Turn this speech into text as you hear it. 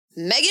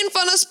Making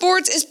Fun of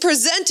Sports is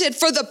presented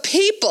for the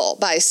people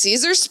by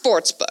Caesars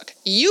Sportsbook.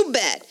 You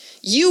bet,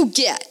 you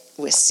get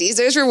with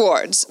Caesars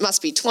Rewards.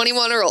 Must be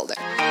 21 or older.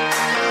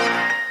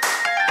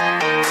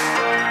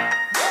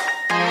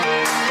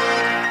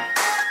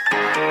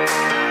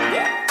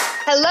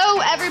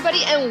 Hello, everybody,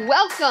 and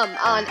welcome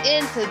on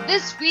into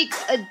this week's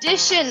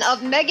edition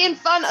of Making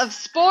Fun of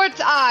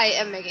Sports. I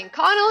am Megan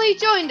Connolly,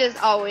 joined as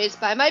always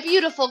by my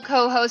beautiful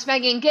co-host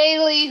Megan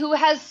Gailey, who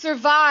has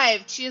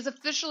survived. She has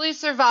officially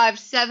survived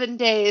 7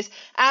 days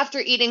after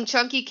eating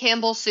Chunky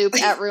Campbell soup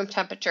at room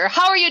temperature.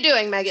 How are you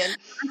doing, Megan?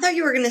 I thought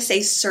you were going to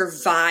say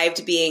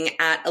survived being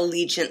at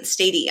Allegiant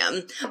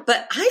Stadium,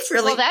 but I've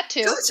really, well, that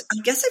too.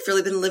 I guess I've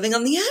really been living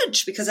on the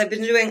edge because I've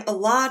been doing a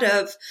lot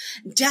of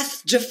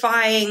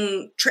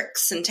death-defying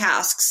tricks and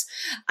tasks.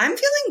 I'm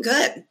feeling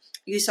good.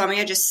 You saw me,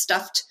 I just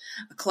stuffed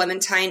a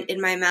clementine in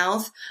my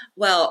mouth.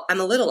 Well, I'm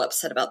a little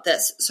upset about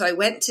this. So I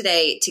went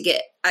today to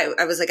get,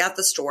 I was like at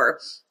the store,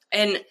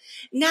 and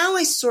now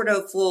I sort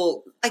of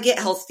I get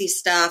healthy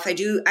stuff. I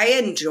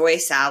enjoy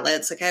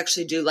salads. Like I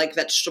actually do like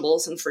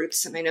vegetables and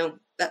fruits. And I know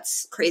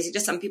that's crazy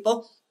to some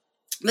people.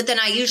 But then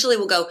I usually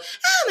will go,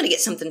 I'm going to get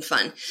something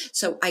fun.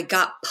 So I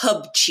got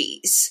pub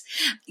cheese.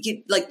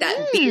 Like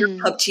that beer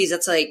pub cheese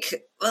that's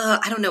like,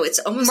 I don't know. It's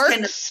almost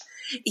kind of,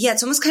 yeah,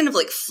 it's almost kind of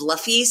like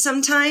fluffy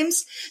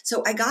sometimes.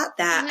 So I got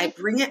that. I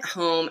bring it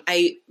home.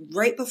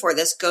 Right before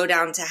this, go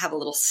down to have a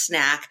little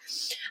snack.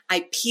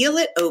 I peel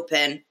it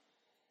open.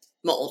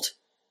 Mold.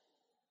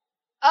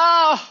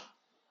 Oh,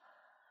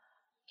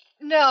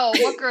 no.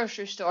 What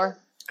grocery store?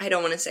 I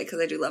don't want to say because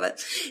I do love it.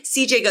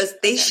 CJ goes,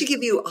 they should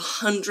give you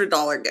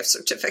 $100 gift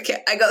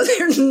certificate. I go,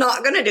 they're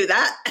not going to do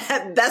that.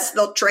 At best,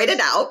 they'll trade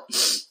it out.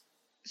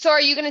 So are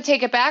you going to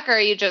take it back or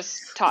are you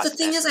just tossing it? The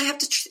thing is, I'm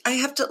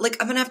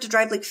going to have to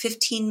drive like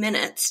 15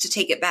 minutes to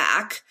take it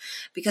back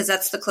because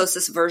that's the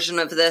closest version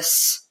of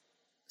this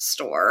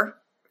store.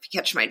 If you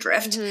catch my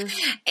drift.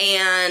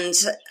 And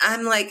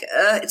I'm like,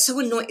 it's so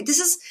annoying.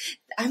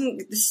 I'm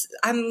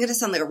going to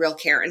sound like a real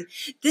Karen.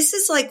 This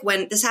is like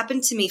when this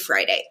happened to me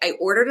Friday. I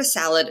ordered a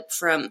salad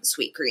from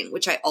Sweet Green,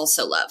 which I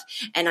also love.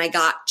 And I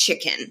got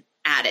chicken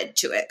added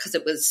to it because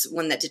it was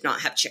one that did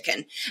not have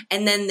chicken.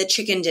 And then the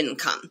chicken didn't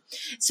come.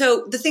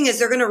 So the thing is,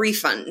 they're going to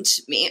refund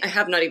me. I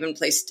have not even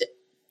placed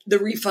the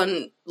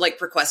refund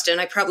request in.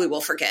 I probably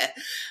will forget.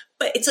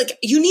 But it's like,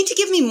 you need to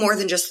give me more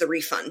than just the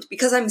refund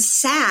because I'm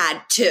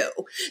sad too.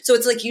 So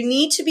it's like, you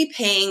need to be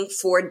paying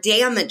for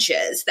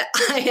damages that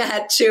I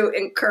had to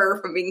incur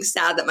from being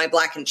sad that my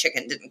blackened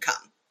chicken didn't come.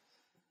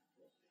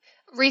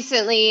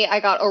 Recently,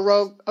 I got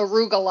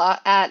arugula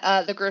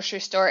at the grocery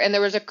store, and there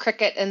was a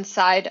cricket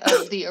inside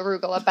of the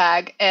arugula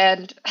bag,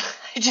 and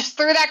I just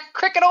threw that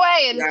cricket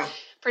away and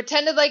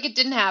pretended like it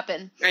didn't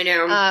happen. I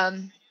know.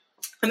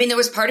 I mean, there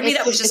was part of me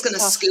that was just going to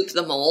scoop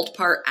the mold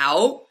part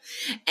out.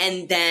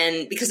 And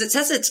then, because it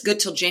says it's good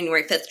till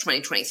January 5th,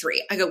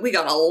 2023. I go, we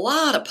got a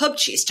lot of pub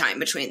cheese time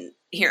between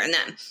here and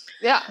then.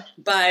 Yeah.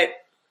 But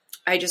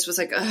I just was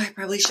like, I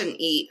probably shouldn't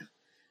eat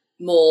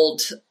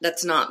mold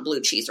that's not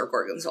blue cheese or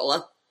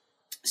gorgonzola.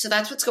 So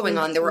that's what's going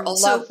on. There were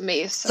also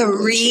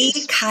 3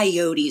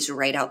 coyotes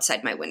right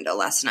outside my window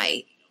last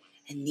night.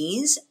 And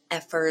these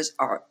effers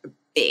are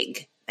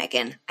big,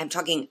 Megan. I'm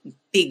talking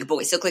big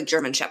boys. They look like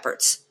German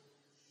shepherds.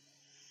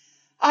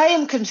 I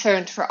am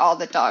concerned for all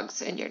the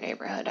dogs in your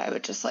neighborhood. I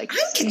would just like to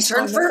I'm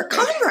concerned for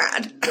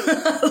Conrad.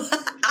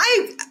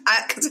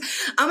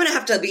 I'm going to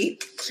have to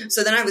be.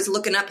 So then I was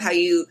looking up how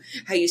you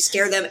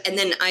scare them. And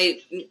then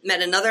I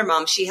met another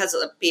mom. She has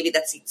a baby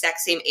that's the exact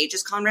same age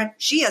as Conrad.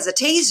 She has a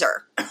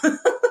taser.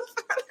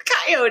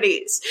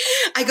 Coyotes.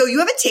 I go, you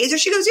have a taser?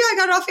 She goes, yeah, I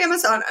got it off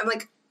Amazon. I'm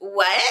like,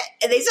 what?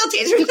 And they sell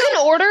tasers? You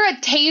can order a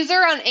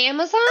taser on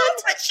Amazon?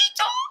 That's what she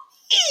told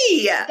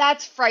me.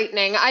 That's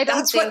frightening.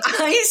 That's what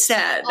I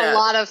said. A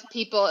lot of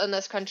people in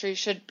this country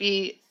should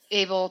be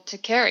able to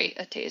carry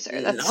a taser.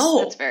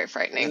 That's very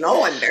frightening.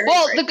 No, I'm very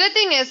Well, the good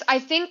thing is I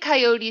think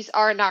coyotes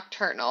are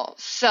nocturnal,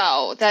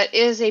 so that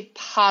is a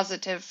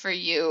positive for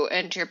you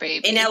and your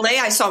baby. In LA,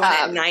 I saw one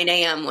at 9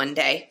 a.m. one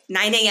day.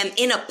 9 a.m.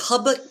 in a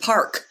public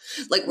park,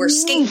 like where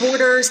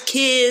skateboarders,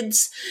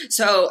 kids.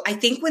 So I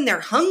think when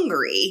they're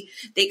hungry,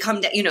 they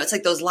come down. You know, it's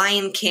like those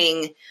Lion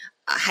King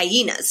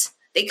hyenas.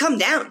 They come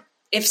down.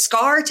 If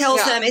Scar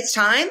tells them it's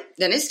time,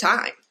 then it's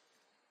time.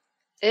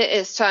 It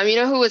is time. You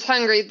know who was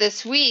hungry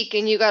this week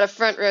and you got a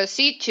front row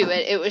seat to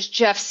it? It was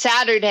Jeff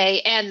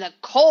Saturday and the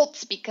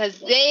Colts because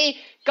they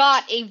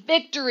got a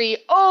victory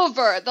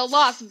over the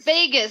Las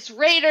Vegas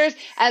Raiders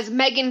as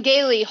Megan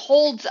Gailey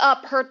holds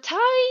up her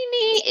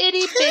tiny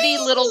itty-bitty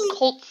little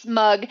Colts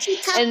mug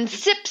and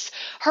sips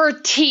her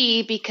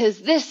tea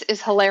because this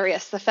is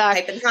hilarious. The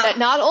fact that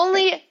not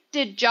only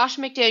did Josh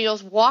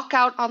McDaniels walk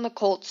out on the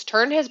Colts,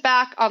 turn his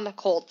back on the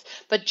Colts?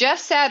 But Jeff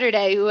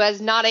Saturday, who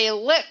has not a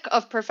lick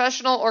of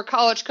professional or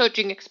college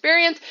coaching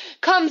experience,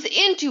 comes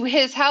into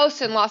his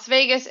house in Las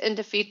Vegas and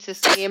defeats his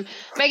team.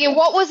 Megan,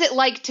 what was it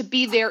like to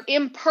be there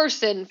in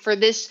person for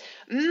this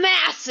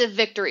massive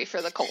victory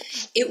for the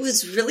Colts? It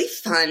was really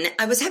fun.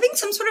 I was having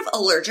some sort of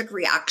allergic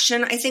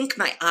reaction. I think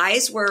my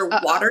eyes were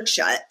watered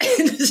shut.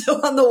 So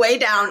on the way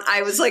down,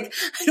 I was like,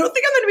 I don't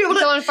think I'm going to be able to.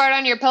 Someone fart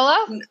on your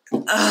pillow?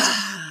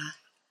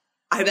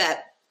 I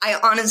bet. I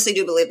honestly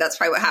do believe that's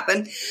probably what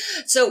happened.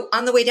 So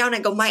on the way down, I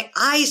go, my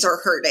eyes are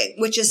hurting,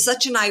 which is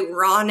such an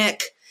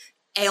ironic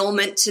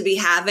ailment to be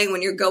having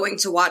when you're going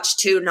to watch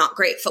two not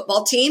great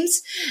football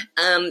teams.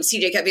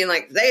 CJ kept being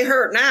like, they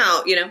hurt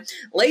now,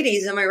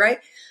 ladies, am I right?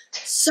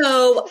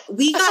 So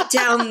we got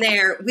down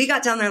there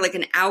like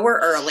an hour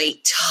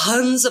early,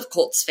 tons of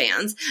Colts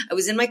fans. I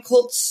was in my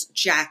Colts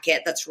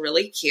jacket. That's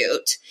really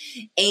cute.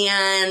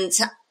 And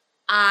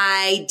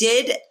I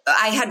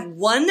had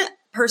one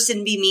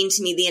person be mean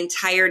to me the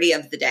entirety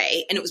of the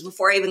day. And it was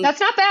before I even... That's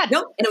not bad.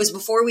 Nope. And it was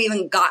before we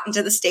even got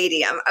into the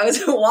stadium. I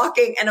was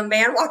walking and a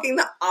man walking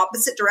the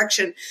opposite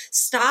direction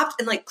stopped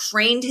and like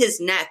craned his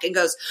neck and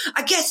goes,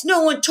 I guess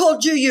no one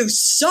told you you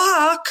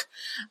suck.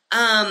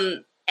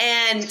 And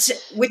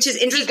which is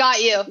interesting.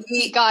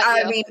 He got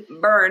you. I mean,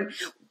 burn.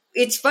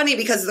 It's funny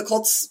because the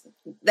Colts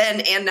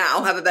then and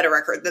now have a better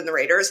record than the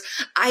Raiders.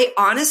 I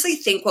honestly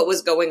think what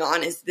was going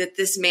on is that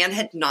this man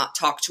had not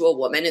talked to a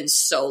woman in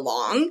so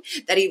long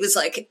that he was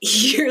like,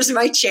 here's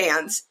my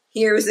chance.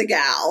 Here's a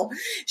gal.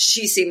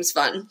 She seems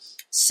fun.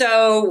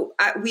 So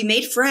we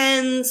made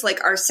friends,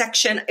 like our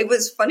section. It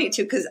was funny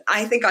too, because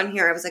I think on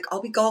here, I was like,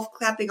 I'll be golf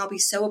clapping. I'll be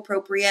so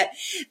appropriate.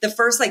 The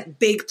first like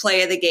big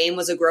play of the game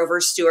was a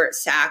Grover Stewart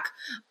sack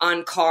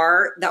on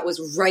Carr that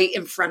was right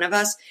in front of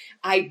us.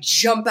 I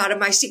jump out of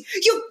my seat.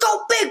 You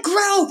go, Big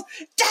Grove.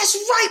 That's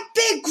right,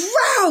 Big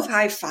Grove.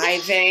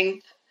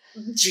 High-fiving,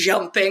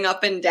 jumping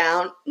up and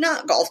down.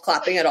 Not golf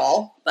clapping at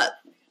all, but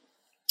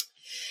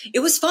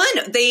it was fun.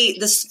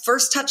 The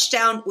first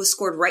touchdown was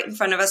scored right in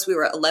front of us. We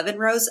were 11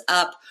 rows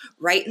up,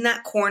 right in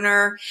that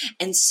corner.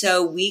 And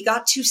so we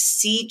got to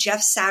see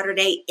Jeff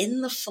Saturday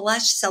in the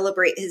flesh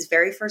celebrate his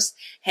very first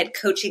head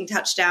coaching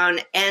touchdown.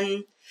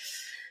 And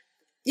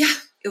yeah,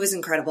 it was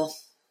incredible.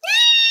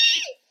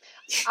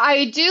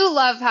 I do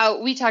love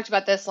how we talked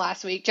about this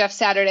last week. Jeff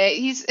Saturday,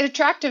 he's an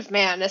attractive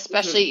man,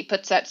 especially he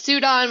puts that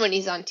suit on when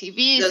he's on TV.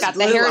 He's Those got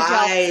the blue hair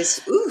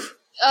eyes. gel. Ooh.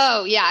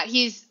 Oh, yeah.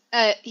 He's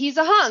a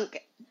hunk.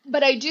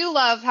 But I do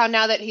love how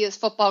now that he is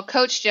football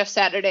coach Jeff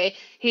Saturday,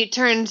 he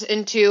turns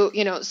into,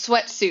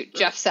 sweatsuit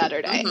Jeff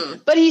Saturday.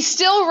 Mm-hmm. But he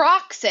still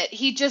rocks it.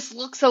 He just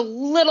looks a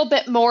little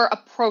bit more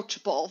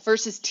approachable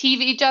versus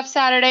TV Jeff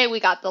Saturday.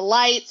 We got the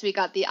lights, we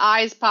got the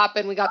eyes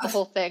popping, we got the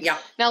whole thing. Yeah.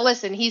 Now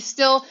listen, he's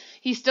still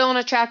an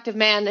attractive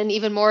man and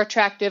even more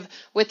attractive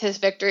with his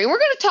victory. We're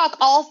going to talk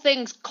all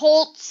things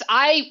Colts.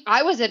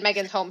 I was in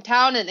Megan's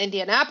hometown in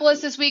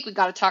Indianapolis this week. We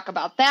got to talk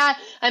about that.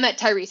 I met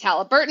Tyrese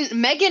Halliburton.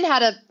 Megan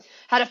had a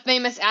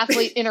famous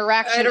athlete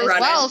interaction as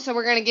well. So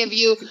we're going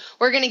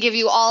to give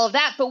you all of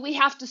that, but we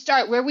have to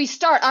start where we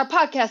start our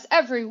podcast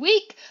every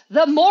week.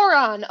 The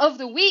moron of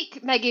the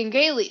week, Megan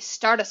Gailey,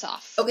 start us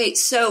off. Okay.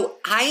 So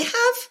I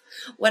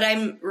have what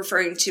I'm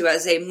referring to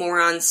as a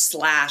moron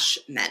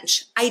 /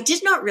 mensch. I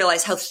did not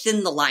realize how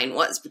thin the line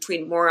was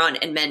between moron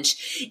and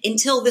mensch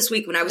until this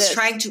week when I was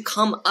trying to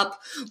come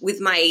up with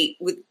my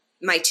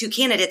two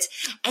candidates,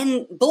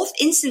 and both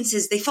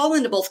instances, they fall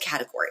into both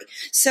category.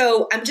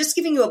 So I'm just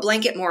giving you a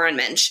blanket moron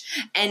mensch,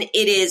 and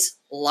it is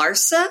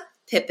Larsa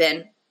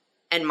Pippen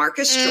and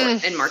Marcus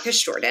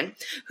Jordan,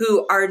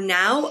 who are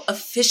now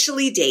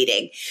officially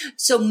dating.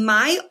 So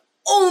my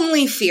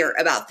only fear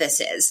about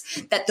this is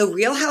that the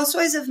Real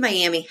Housewives of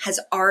Miami has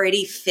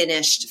already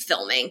finished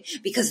filming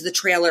because the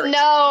trailer.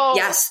 No.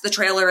 Yes, the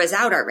trailer is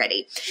out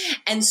already.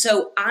 And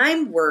so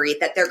I'm worried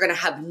that they're going to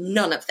have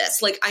none of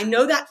this. Like, I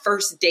know that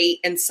first date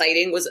and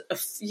sighting was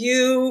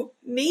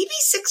maybe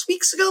 6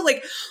 weeks ago,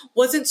 like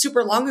wasn't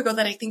super long ago,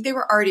 that I think they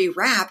were already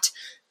wrapped.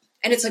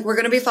 And it's like, we're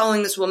going to be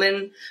following this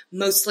woman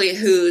mostly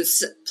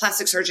whose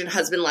plastic surgeon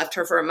husband left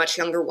her for a much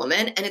younger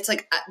woman. And it's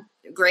like,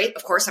 great.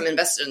 Of course, I'm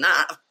invested in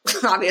that,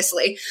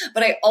 obviously.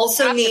 But I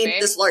also need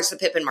this Larsa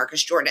Pippen,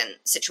 Marcus Jordan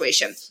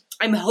situation.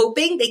 I'm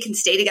hoping they can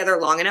stay together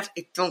long enough.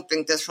 I don't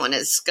think this one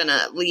is going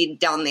to lead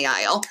down the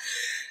aisle.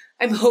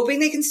 I'm hoping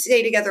they can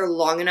stay together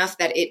long enough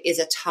that it is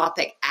a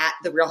topic at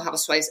the Real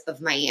Housewives of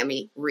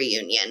Miami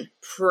reunion.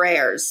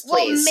 Prayers,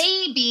 please. Well,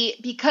 maybe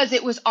because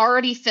it was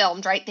already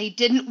filmed, right? They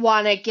didn't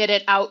want to get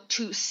it out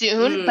too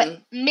soon,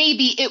 but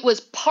maybe it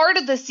was part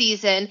of the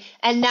season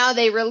and now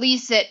they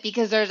release it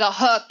because there's a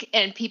hook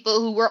and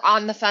people who were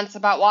on the fence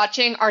about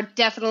watching are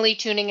definitely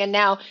tuning in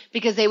now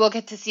because they will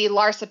get to see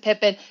Larsa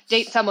Pippen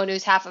date someone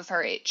who's half of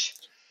her age.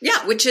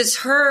 Yeah, which is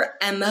her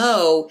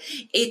MO.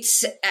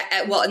 It's,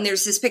 and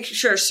there's this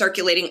picture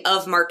circulating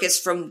of Marcus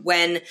from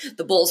when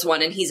the Bulls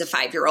won, and he's a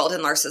 5-year-old,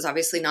 and Larsa's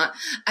obviously not.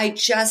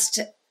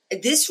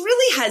 This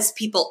really has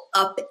people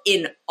up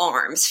in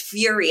arms,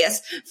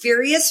 furious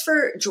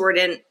for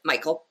Jordan,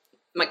 Michael,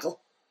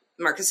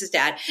 Marcus's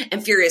dad,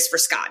 and furious for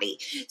Scotty.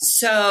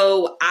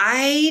 So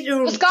I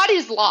don't. Well,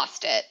 Scotty's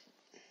lost it.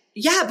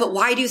 Yeah, but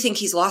why do you think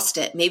he's lost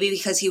it? Maybe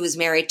because he was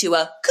married to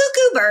a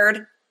cuckoo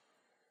bird.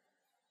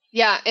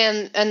 Yeah,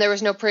 and there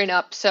was no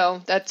prenup,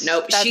 so that's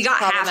she got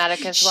problematic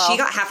half, as well. She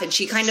got half, and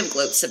she kind of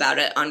gloats about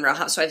it on Real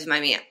Housewives of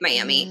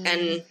Miami.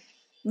 And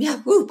yeah,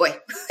 oh boy.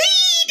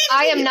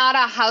 I am not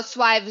a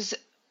Housewives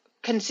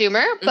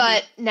consumer,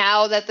 but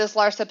now that this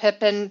Larsa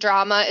Pippen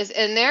drama is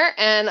in there,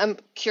 and I'm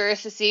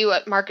curious to see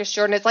what Marcus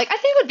Jordan is like. I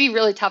think it would be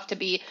really tough to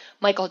be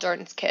Michael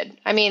Jordan's kid.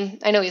 I mean,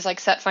 I know he's like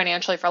set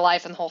financially for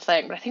life and the whole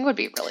thing, but I think it would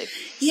be really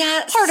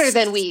harder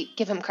than we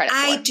give him credit for.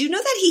 I do know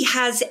that he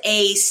has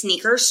a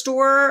sneaker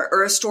store,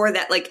 or a store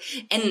that like,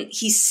 and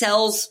he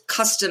sells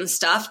custom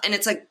stuff, and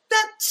it's like,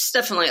 that's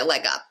definitely a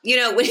leg up. You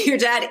know, when your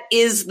dad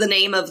is the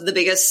name of the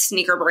biggest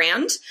sneaker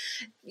brand,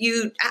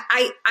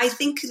 I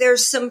think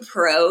there's some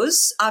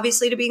pros,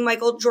 obviously, to being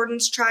Michael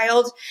Jordan's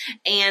child,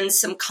 and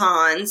some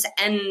cons.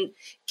 And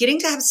getting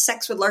to have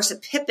sex with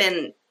Larsa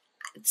Pippen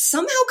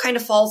somehow kind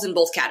of falls in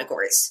both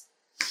categories.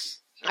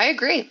 I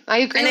agree.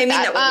 And I mean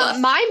that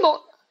with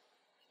love.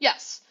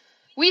 Yes,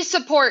 we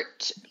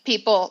support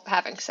people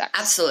having sex.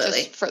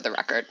 Absolutely. Just for the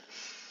record.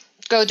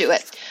 Go do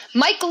it.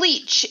 Mike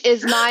Leach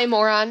is my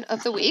moron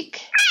of the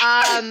week.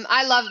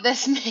 I love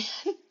this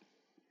man.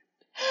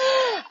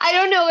 I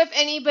don't know if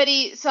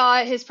anybody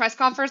saw his press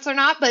conference or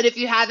not, but if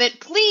you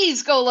haven't,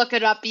 please go look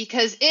it up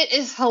because it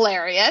is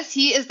hilarious.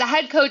 He is the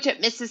head coach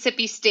at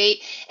Mississippi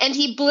State, and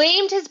he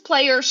blamed his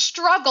players'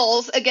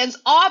 struggles against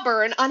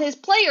Auburn on his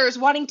players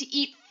wanting to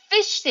eat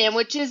fish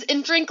sandwiches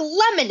and drink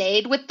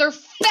lemonade with their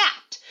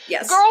fat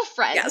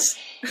girlfriends. Yes.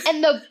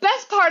 And the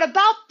best part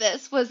about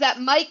this was that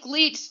Mike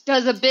Leach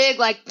does a big,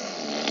 like,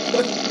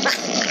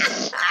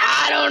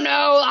 I don't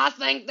know, I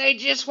think they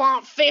just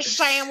want fish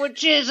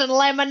sandwiches and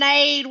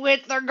lemonade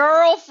with their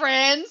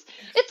girlfriends.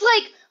 It's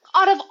like,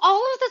 out of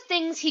all of the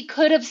things he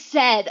could have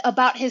said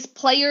about his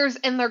players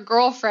and their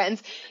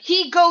girlfriends,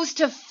 he goes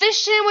to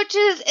fish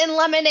sandwiches and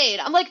lemonade.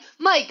 I'm like,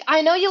 Mike,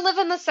 I know you live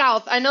in the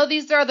South. I know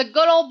these are the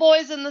good old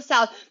boys in the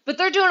South, but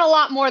they're doing a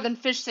lot more than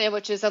fish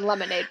sandwiches and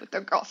lemonade with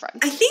their girlfriends.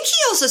 I think he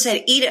also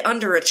said eat it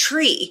under a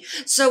tree.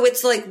 So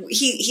it's like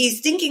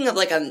he's thinking of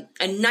like a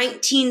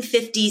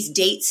 1950s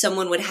date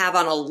someone would have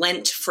on a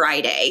Lent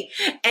Friday.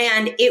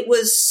 And it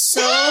was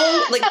so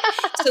like,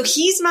 so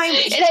he's my...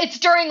 It's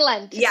during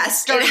Lent.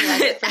 Yes. It's during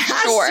Lent.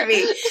 Has to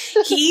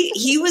be.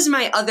 He was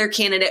my other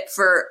candidate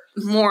for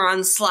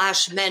moron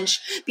 / mensch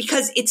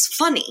because it's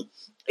funny.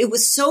 It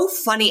was so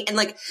funny. And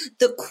like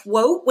the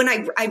quote, when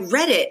I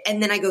read it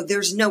and then I go,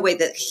 there's no way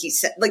that he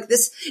said like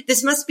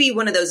this must be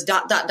one of those ...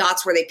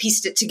 dots where they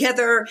pieced it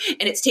together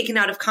and it's taken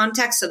out of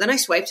context. So then I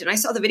swiped and I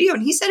saw the video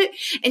and he said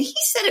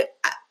it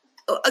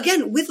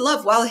again with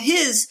love while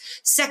his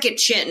second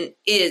chin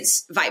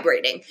is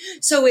vibrating.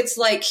 So it's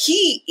like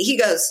he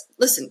goes,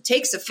 listen,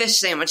 takes a fish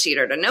sandwich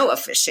eater to know a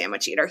fish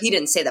sandwich eater. He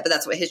didn't say that, but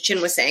that's what his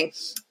chin was saying.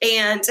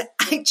 And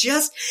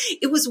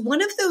it was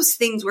one of those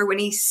things where when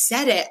he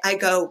said it, I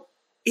go,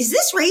 is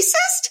this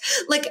racist?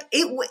 Like,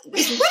 is what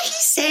he's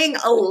saying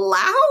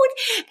allowed?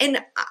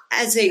 And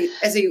as a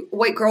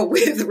white girl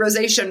with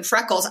rosacea and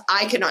freckles,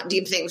 I cannot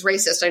deem things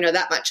racist. I know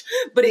that much.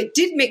 But it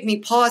did make me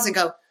pause and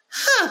go,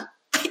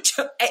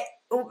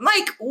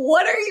 Mike,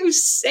 what are you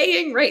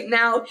saying right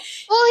now?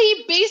 Well,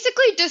 he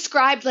basically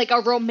described like a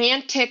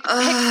romantic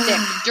picnic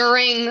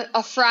during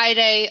a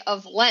Friday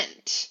of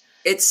Lent.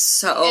 It's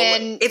so...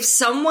 And if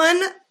someone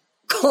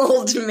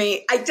called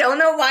me, I don't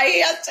know why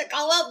he has to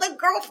call out the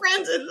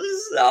girlfriends.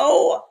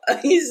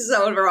 He's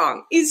so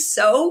wrong. He's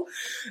so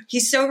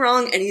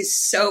wrong and he's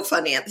so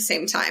funny at the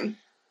same time.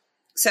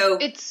 So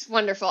it's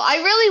wonderful. I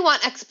really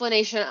want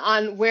explanation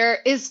on where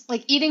is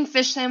like eating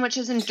fish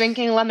sandwiches and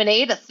drinking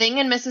lemonade a thing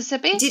in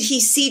Mississippi? Did he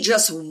see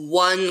just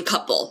one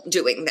couple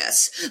doing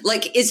this?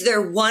 Like, is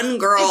there one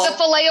girl? Is the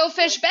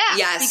Filet-O-Fish back?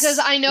 Yes. Because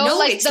I know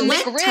like the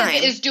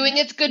McRib is doing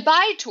its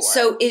goodbye tour.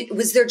 So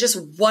was there just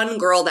one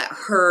girl that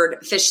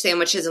heard fish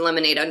sandwiches and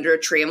lemonade under a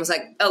tree and was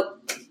like, oh,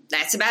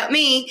 that's about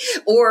me?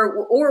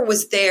 Or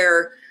was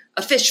there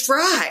a fish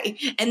fry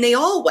and they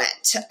all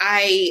went?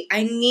 I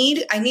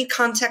need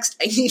context.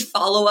 I need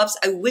follow-ups.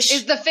 I wish.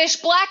 Is the fish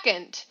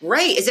blackened?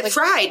 Right. Is it like,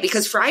 fried?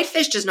 Because fried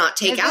fish does not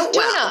take out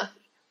well.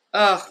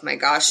 Oh my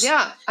gosh.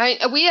 Yeah.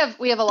 We have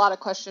a lot of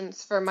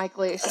questions for Mike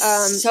Leach.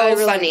 So I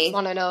really funny.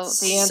 Want to know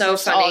the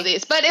answers to all of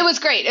these. But it was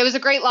great. It was a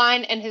great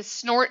line, and his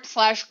snort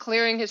 /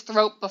 clearing his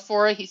throat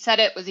before he said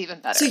it was even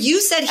better. So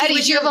you said he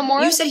was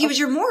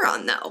your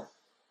moron though.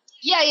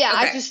 Yeah.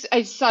 Okay.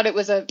 I just thought it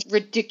was a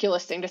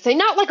ridiculous thing to say.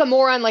 Not like a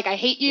moron, like I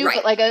hate you, right.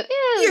 But like a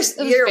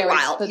you're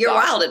wild. Bizarre. You're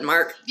wild,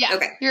 Mark. Yeah.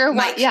 Okay. You're a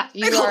wild. Yeah.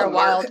 You are a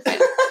wild.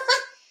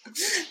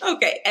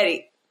 Okay,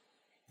 Eddie.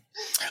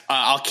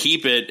 I'll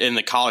keep it in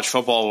the college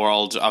football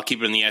world. I'll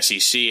keep it in the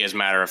SEC, as a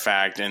matter of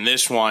fact. And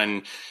this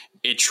one,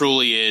 it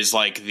truly is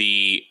like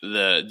the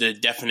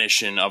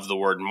definition of the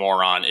word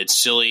moron. It's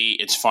silly.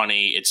 It's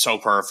funny. It's so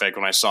perfect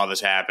when I saw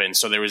this happen.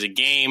 So there was a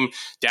game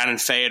down in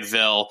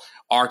Fayetteville,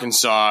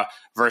 Arkansas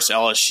versus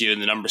LSU,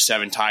 and the number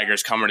 7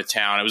 Tigers coming to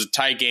town. It was a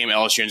tight game.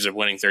 LSU ended up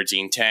winning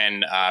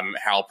 13-10.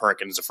 Harold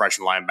Perkins, the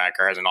freshman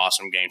linebacker, has an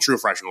awesome game. True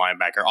freshman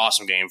linebacker.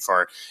 Awesome game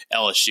for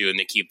LSU, and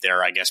they keep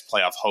their, I guess,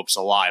 playoff hopes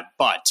alive.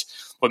 But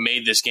what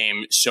made this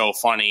game so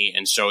funny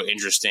and so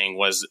interesting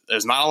was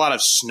there's not a lot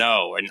of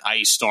snow and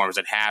ice storms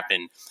that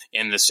happen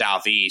in the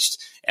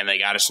Southeast, and they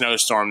got a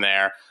snowstorm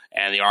there,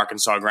 and the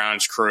Arkansas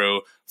grounds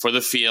crew for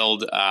the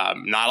field,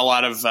 not a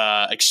lot of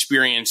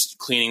experience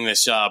cleaning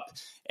this up,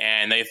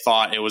 and they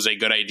thought it was a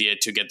good idea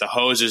to get the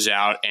hoses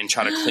out and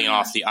try to clean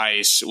off the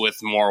ice with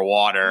more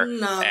water.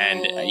 No.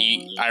 And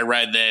I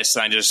read this,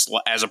 and I just,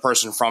 as a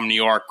person from New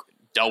York,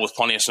 dealt with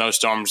plenty of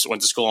snowstorms,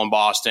 went to school in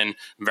Boston,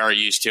 I'm very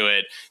used to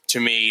it. To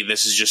me,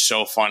 this is just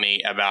so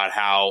funny about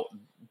how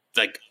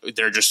like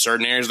there are just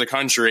certain areas of the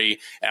country,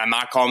 and I'm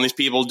not calling these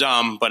people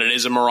dumb, but it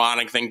is a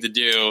moronic thing to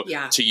do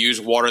to use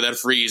water that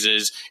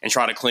freezes and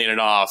try to clean it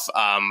off.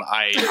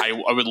 I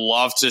would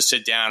love to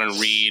sit down and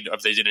read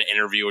if they did an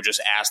interview or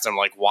just ask them,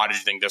 like, why did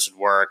you think this would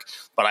work?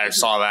 But I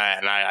saw that,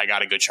 and I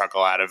got a good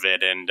chuckle out of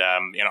it. And,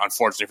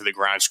 unfortunately for the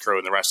grounds crew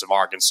and the rest of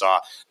Arkansas,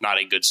 not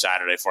a good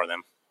Saturday for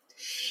them.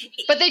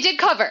 But they did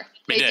cover.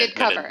 They did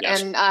cover.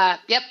 Yes. And,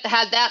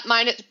 had that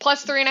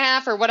plus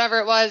 3.5 or whatever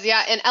it was.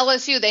 Yeah, and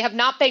LSU, they have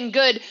not been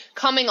good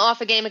coming off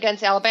a game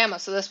against Alabama,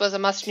 so this was a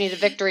much-needed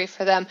victory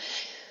for them.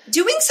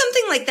 Doing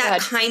something like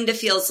that kind of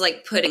feels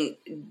like putting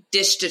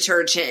dish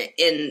detergent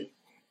in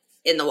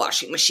the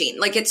washing machine.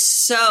 Like, it's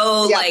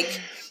so,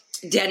 like,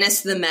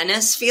 Dennis the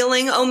Menace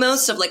feeling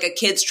almost of, like, a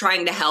kid's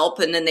trying to help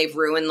and then they've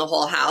ruined the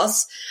whole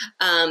house.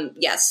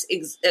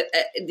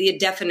 The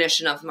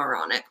definition of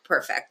moronic.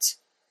 Perfect.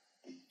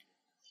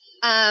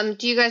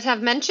 Do you guys have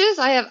mentions?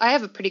 I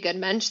have a pretty good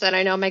mensch that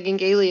I know Megan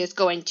Gailey is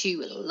going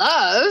to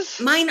love.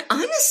 Mine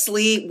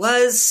honestly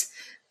was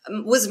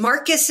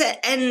Marcus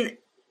and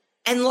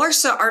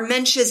Larsa are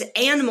mensches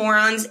and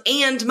morons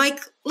and Mike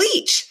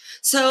Leach.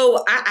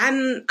 So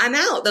I'm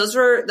out. Those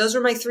were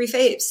my 3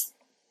 faves.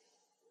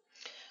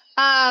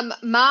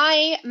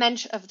 My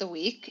mensch of the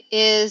week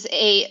is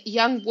a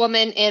young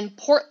woman in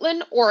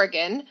Portland,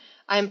 Oregon.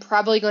 I'm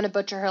probably going to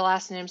butcher her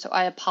last name, so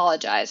I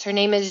apologize. Her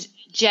name is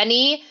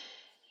Jenny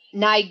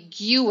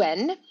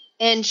Nguyen,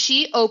 and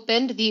she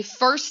opened the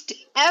first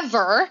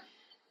ever,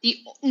 the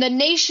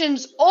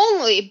nation's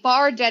only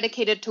bar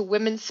dedicated to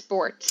women's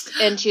sports,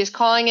 and she is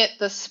calling it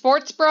the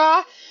Sports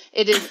Bra.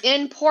 It is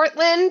in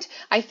Portland.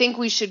 I think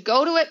we should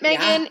go to it,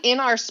 Megan,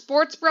 in our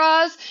sports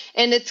bras,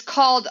 and it's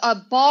called a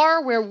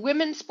bar where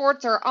women's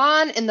sports are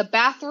on, and the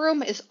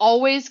bathroom is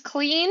always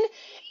clean,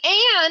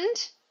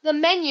 and the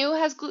menu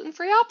has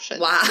gluten-free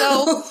options. Wow.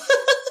 So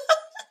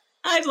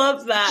I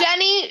love that.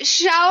 Jenny,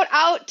 shout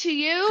out to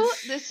you.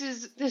 This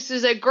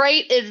is a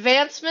great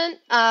advancement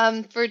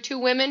for 2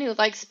 women who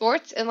like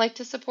sports and like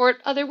to support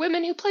other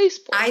women who play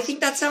sports. I think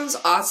that sounds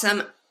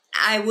awesome.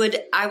 I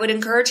would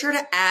encourage her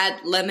to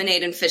add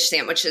lemonade and fish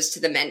sandwiches to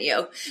the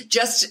menu,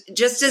 just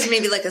as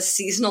maybe like a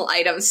seasonal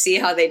item. See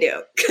how they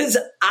do. Because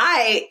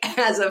I,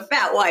 as a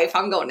fat wife,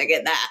 I'm going to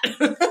get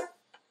that.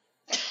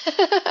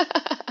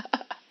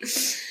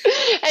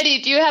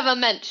 Eddie, do you have a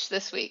mensch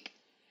this week?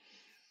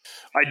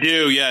 I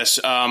do, yes.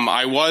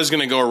 I was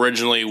going to go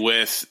originally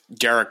with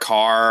Derek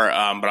Carr,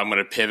 but I'm going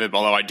to pivot,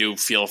 although I do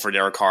feel for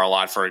Derek Carr a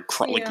lot for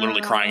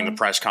literally crying in the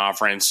press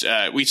conference.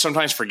 We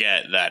sometimes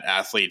forget that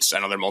athletes, I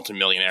know they're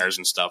multimillionaires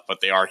and stuff, but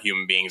they are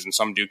human beings, and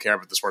some do care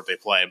about the sport they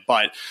play.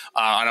 But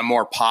on a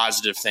more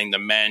positive thing, the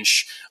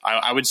mensch,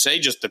 I would say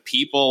just the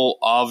people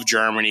of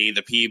Germany,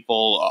 the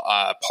people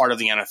part of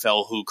the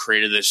NFL who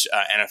created this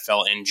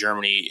NFL in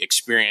Germany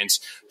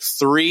experience,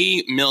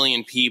 3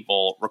 million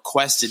people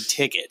requested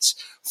tickets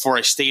for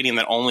a stadium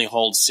that only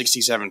holds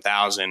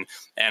 67,000.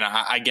 And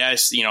I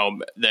guess,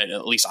 that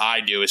at least I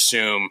do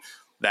assume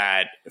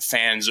that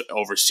fans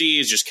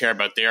overseas just care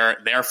about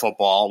their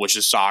football, which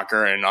is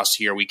soccer, and us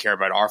here, we care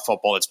about our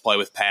football that's played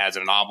with pads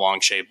and an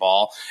oblong-shaped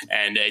ball,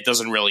 and it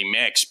doesn't really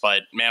mix.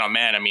 But man, oh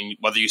man, I mean,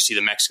 whether you see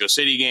the Mexico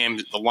City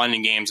games, the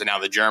London games, and now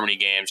the Germany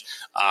games,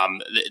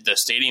 the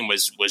stadium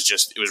was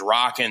just, it was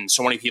rocking.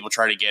 So many people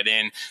try to get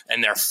in,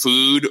 and their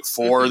food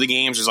for the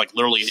games is like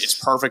literally,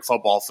 it's perfect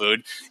football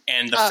food,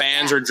 and the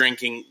fans are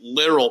drinking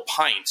literal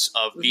pints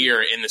of beer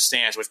in the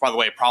stands, which, by the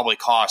way, probably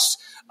costs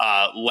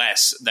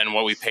less than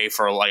what we pay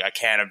for like a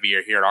can of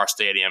beer here at our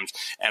stadiums.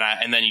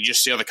 And then you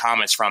just see all the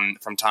comments from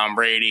Tom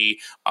Brady,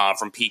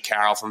 from Pete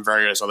Carroll, from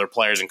various other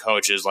players and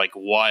coaches, like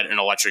what an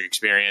electric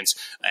experience.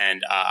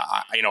 And,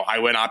 I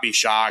would not be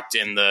shocked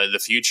in the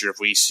future if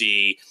we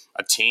see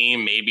a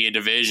team, maybe a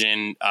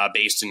division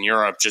based in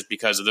Europe, just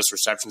because of this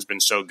reception has been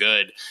so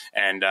good.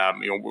 And,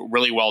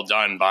 really well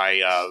done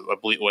by, I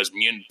believe it was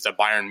the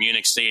Bayern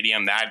Munich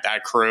stadium,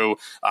 that crew,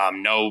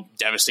 no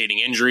devastating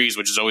injuries,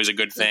 which is always a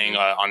good thing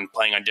on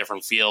playing on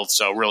different fields.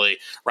 So really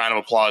round of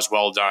applause.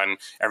 Well done.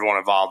 Everyone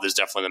involved is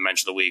definitely the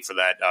mensch of the week for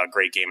that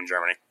great game in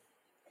Germany.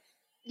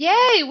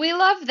 Yay, we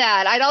love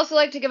that. I'd also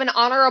like to give an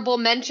honorable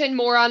mention,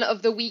 moron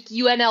of the week,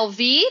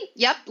 UNLV.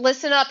 Yep,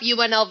 listen up,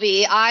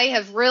 UNLV. I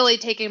have really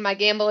taken my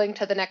gambling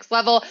to the next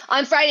level.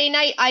 On Friday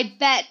night, I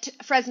bet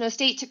Fresno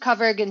State to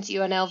cover against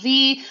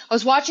UNLV. I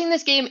was watching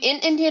this game in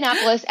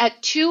Indianapolis at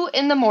 2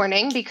 in the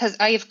morning because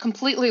I have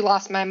completely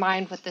lost my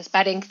mind with this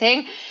betting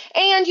thing.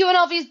 And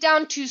UNLV is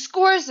down 2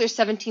 scores. There's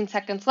 17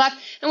 seconds left.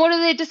 And what do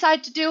they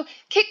decide to do?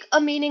 Kick a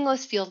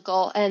meaningless field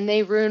goal, and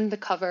they ruined the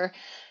cover.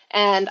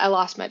 And I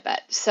lost my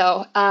bet.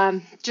 So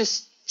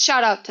just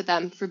shout out to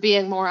them for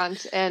being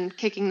morons and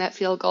kicking that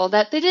field goal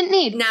that they didn't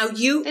need. Now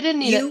you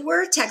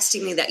were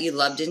texting me that you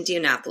loved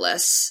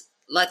Indianapolis.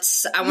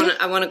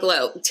 I want to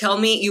glow. Tell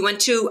me, you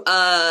went to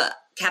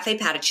Cafe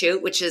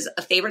Patachou, which is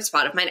a favorite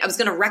spot of mine. I was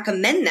going to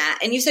recommend that,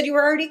 and you said you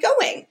were already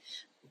going.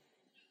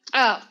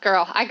 Oh,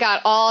 girl, I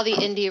got all the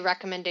Indy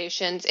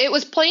recommendations. It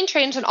was plane,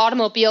 trains, and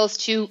automobiles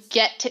to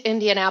get to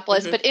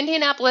Indianapolis, but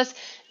Indianapolis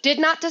did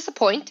not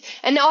disappoint.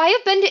 And now I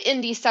have been to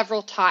Indy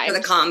several times. For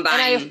the Combine.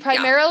 And I have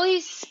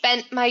primarily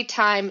spent my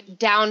time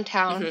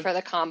downtown for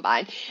the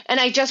Combine. And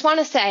I just want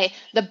to say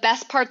the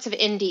best parts of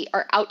Indy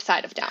are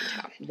outside of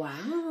downtown.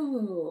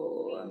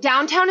 Wow.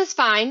 Downtown is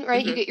fine,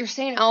 right? You get your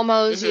St.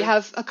 Elmo's, you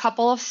have a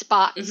couple of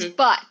spots,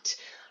 but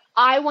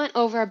I went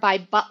over by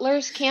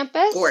Butler's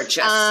campus.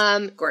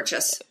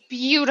 Gorgeous.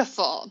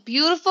 Beautiful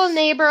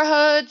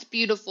neighborhoods,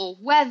 beautiful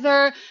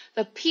weather.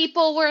 The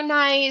people were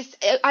nice.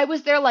 I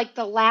was there like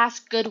the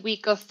last good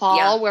week of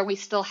fall where we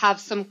still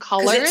have some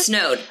colors.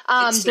 It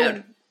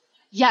snowed.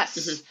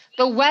 Yes.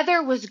 The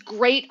weather was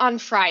great on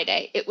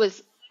Friday. It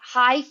was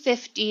high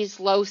 50s,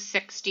 low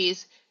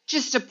 60s.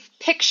 Just a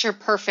picture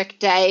perfect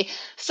day.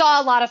 Saw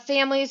a lot of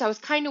families. I was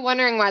kind of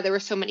wondering why there were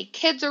so many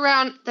kids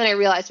around. Then I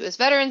realized it was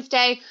Veterans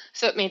Day,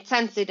 so it made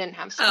sense they didn't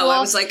have school. Oh,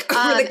 I was like,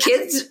 were the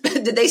kids,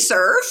 did they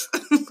serve?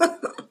 No,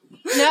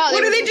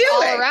 what are they doing?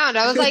 All around.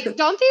 I was like,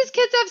 don't these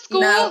kids have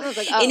school? No. I was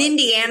like, in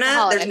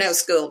Indiana, there's no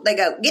school. They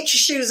go, get your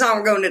shoes on.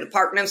 We're going to the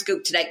park. No school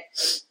today.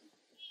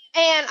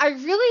 And I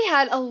really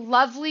had a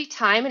lovely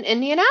time in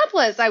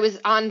Indianapolis. I was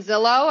on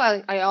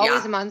Zillow. I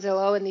always am on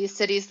Zillow in these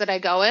cities that I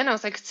go in. I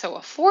was like, it's so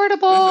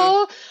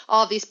affordable.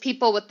 All these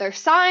people with their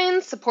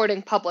signs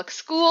supporting public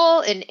school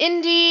in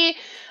Indy.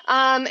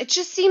 It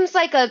just seems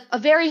like a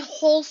very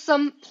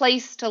wholesome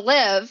place to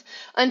live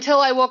until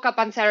I woke up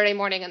on Saturday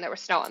morning and there was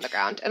snow on the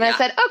ground. And I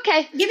said,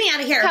 okay, get me out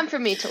of here. Time for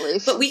me to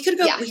leave. But we could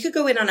go. We could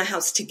go in on a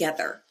house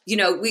together. You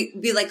know,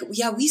 we'd be like,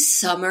 we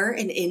summer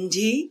in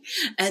Indy,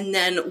 and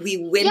then we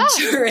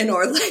winter in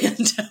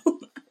Orlando.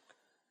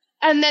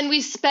 And then we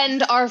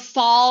spend our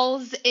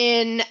falls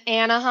in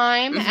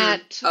Anaheim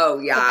at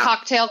the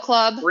cocktail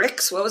club.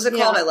 Rick's, what was it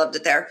called? I loved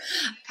it there.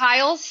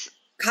 Kyle's,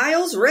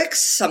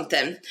 Rick's,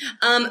 something.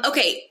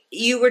 Okay,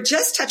 you were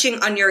just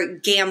touching on your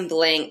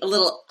gambling. A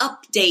little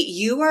update.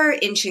 You are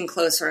inching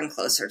closer and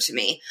closer to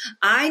me.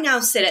 I now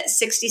sit at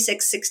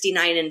 66,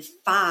 69, and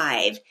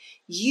 5.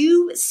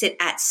 You sit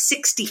at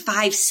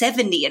 65,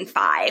 70, and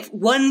 5.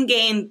 One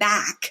game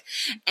back.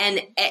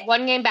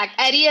 One game back.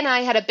 Eddie and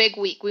I had a big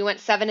week. We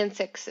went 7 and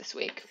 6 this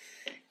week.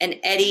 And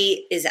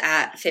Eddie is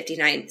at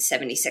 59,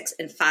 76,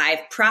 and 5.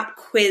 Prop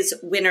quiz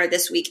winner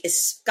this week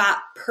is Scott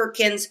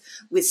Perkins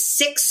with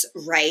 6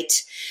 right.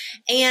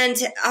 And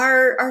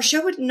our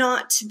show would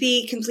not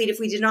be complete if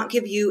we did not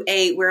give you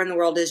a Where in the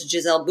World is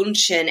Gisele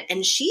Bündchen.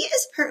 And she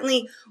is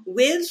apparently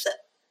with,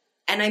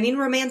 and I mean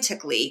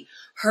romantically,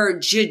 her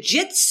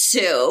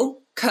jiu-jitsu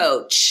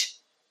coach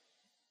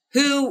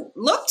who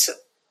looked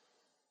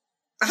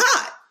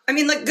hot. I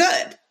mean, looked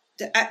good.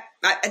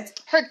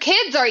 Her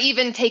kids are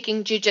even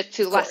taking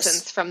jiu-jitsu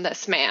lessons from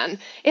this man.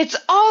 It's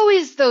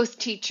always those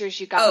teachers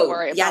you got to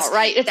worry about,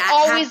 right? It's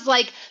always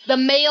like the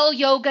male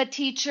yoga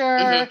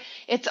teacher.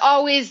 It's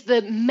always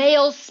the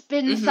male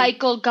spin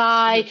cycle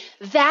guy.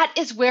 That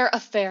is where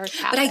affairs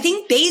happen. But I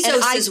think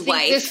Bezos'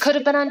 wife. This could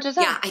have been on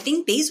Gisele. Yeah, I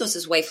think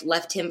Bezos' wife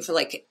left him for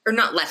or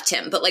not left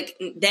him, but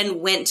then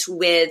went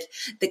with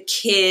the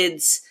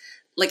kids'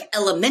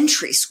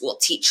 elementary school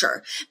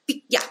teacher.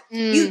 Yeah.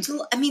 We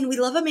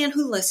love a man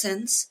who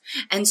listens.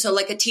 And so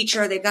a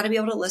teacher, they've got to be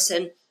able to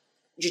listen.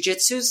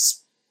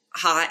 Jiu-jitsu's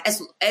hot.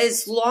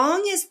 As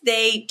long as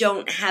they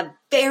don't have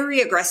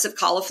very aggressive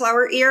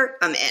cauliflower ear,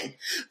 I'm in.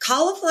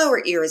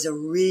 Cauliflower ear is a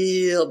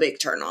real big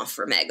turnoff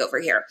for Meg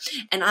over here.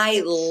 And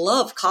I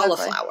love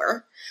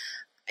cauliflower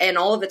and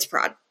all of its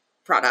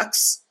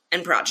products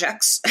and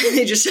projects.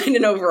 They just signed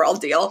an overall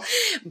deal.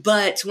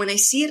 But when I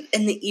see it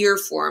in the ear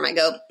form, I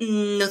go,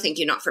 no, thank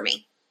you, not for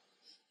me.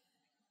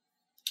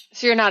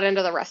 So you're not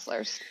into the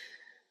wrestlers?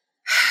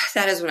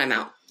 That is when I'm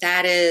out.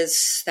 That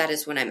is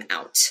when I'm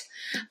out.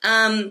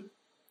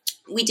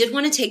 We did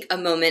want to take a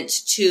moment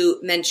to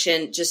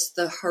mention just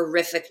the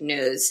horrific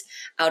news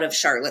out of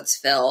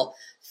Charlottesville.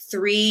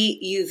 3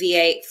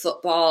 UVA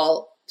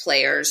football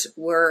players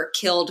were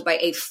killed by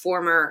a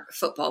former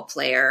football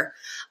player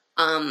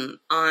on,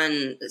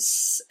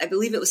 I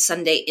believe it was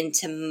Sunday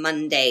into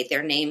Monday.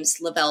 Their names,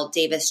 Lavelle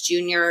Davis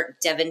Jr.,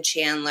 Devin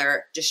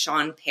Chandler,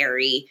 Deshaun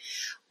Perry.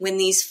 When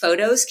these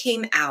photos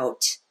came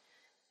out,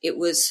 it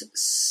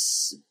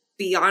was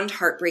beyond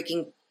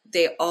heartbreaking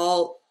they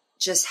all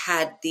just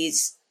had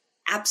these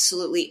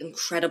absolutely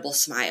incredible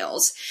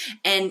smiles.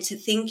 And to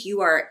think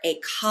you are a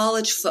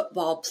college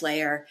football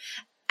player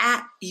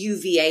at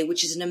UVA,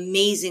 which is an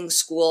amazing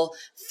school,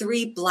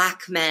 3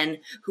 Black men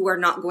who are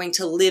not going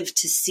to live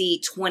to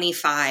see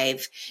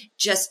 25,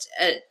 just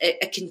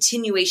a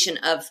continuation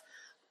of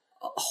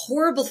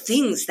horrible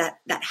things that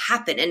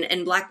happen.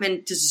 And Black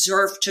men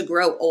deserve to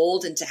grow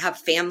old and to have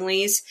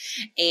families,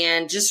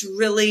 and just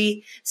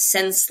really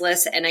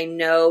senseless. And I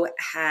know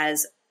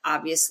has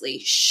obviously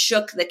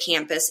shook the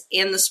campus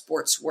and the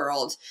sports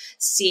world,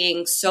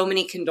 seeing so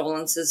many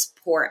condolences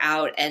pour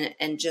out,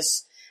 and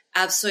just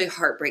absolutely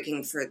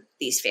heartbreaking for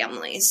these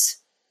families.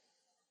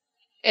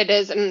 It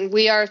is, and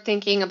we are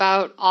thinking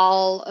about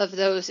all of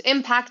those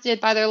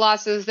impacted by their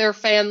losses, their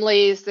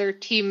families, their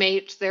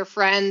teammates, their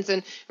friends,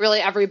 and really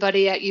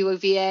everybody at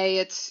UVA.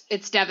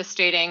 It's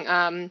devastating.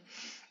 I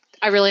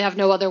really have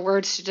no other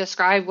words to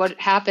describe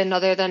what happened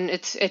other than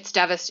it's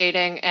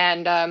devastating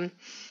and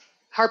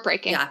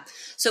heartbreaking. Yeah.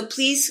 So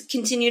please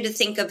continue to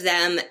think of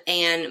them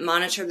and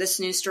monitor this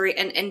news story,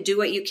 and do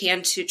what you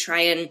can to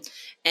try and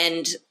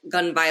end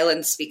gun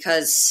violence,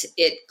 because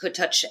it could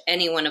touch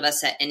any one of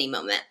us at any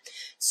moment.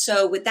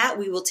 So with that,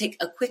 we will take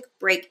a quick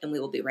break and we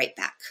will be right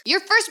back.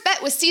 Your first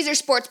bet with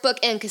Caesars Sportsbook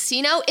and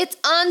Casino, it's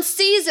on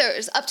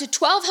Caesars, up to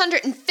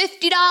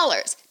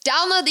 $1,250.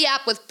 Download the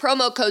app with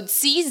promo code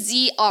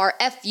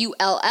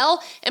CZRFULL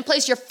and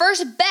place your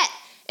first bet.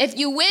 If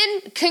you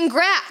win,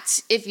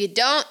 congrats. If you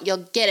don't,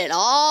 you'll get it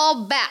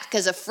all back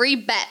as a free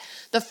bet.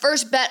 The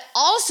first bet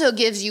also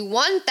gives you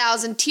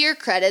 1,000 tier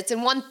credits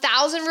and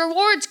 1,000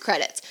 rewards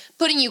credits,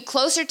 putting you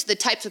closer to the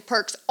types of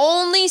perks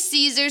only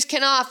Caesars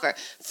can offer.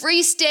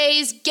 Free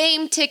stays,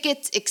 game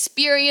tickets,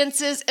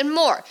 experiences, and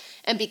more.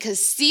 And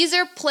because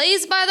Caesar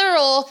plays by the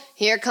rule,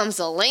 here comes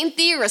a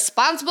lengthy,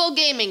 responsible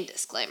gaming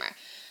disclaimer.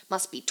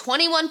 Must be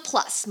 21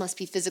 plus, must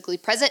be physically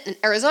present in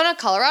Arizona,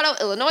 Colorado,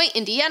 Illinois,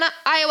 Indiana,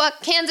 Iowa,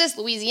 Kansas,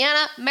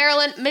 Louisiana,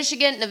 Maryland,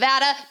 Michigan,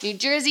 Nevada, New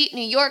Jersey,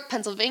 New York,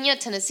 Pennsylvania,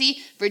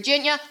 Tennessee,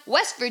 Virginia,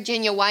 West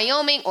Virginia,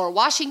 Wyoming, or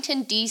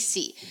Washington,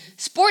 D.C.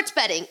 Sports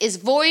betting is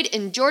void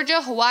in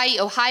Georgia, Hawaii,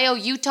 Ohio,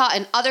 Utah,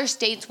 and other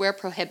states where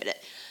prohibited.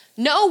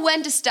 Know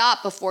when to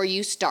stop before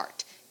you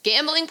start.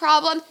 Gambling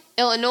problem?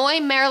 Illinois,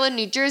 Maryland,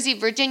 New Jersey,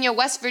 Virginia,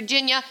 West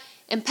Virginia,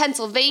 and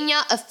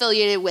Pennsylvania,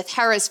 affiliated with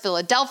Harrah's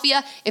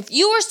Philadelphia. If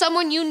you or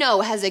someone you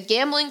know has a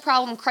gambling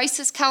problem,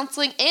 crisis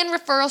counseling and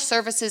referral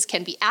services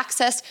can be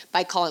accessed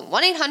by calling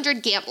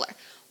 1-800-GAMBLER,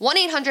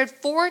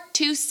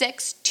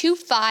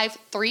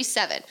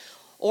 1-800-426-2537.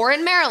 Or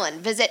in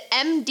Maryland, visit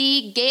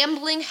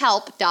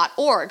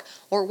mdgamblinghelp.org,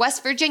 or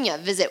West Virginia,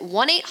 visit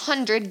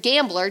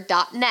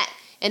 1-800-GAMBLER.net.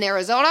 In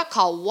Arizona,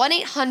 call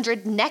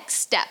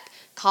 1-800-NEXT-STEP.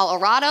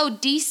 Colorado,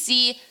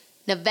 D.C.,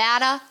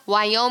 Nevada,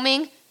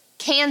 Wyoming,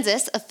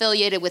 Kansas,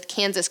 affiliated with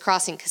Kansas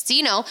Crossing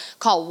Casino,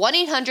 call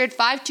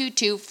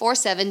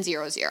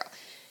 1-800-522-4700.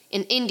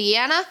 In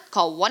Indiana,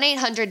 call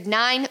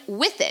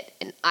 1-800-9-WITH-IT.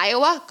 In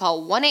Iowa,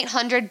 call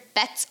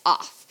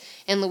 1-800-BETS-OFF.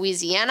 In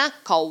Louisiana,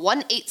 call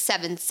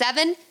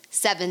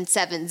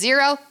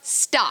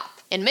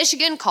 1-877-770-STOP. In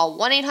Michigan, call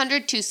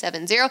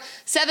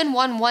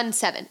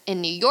 1-800-270-7117.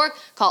 In New York,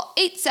 call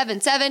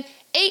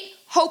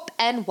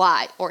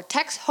 877-8-HOPE-NY or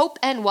text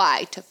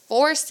HOPE-NY to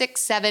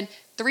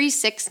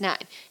 467-369.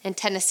 In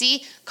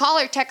Tennessee, call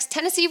or text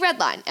Tennessee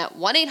Redline at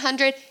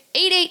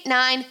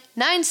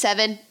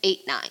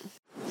 1-800-889-9789.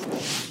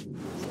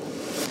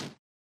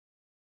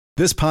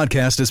 This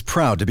podcast is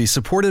proud to be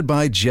supported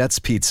by Jets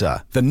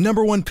Pizza, the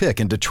 #1 pick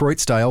in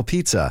Detroit-style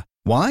pizza.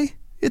 Why?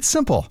 It's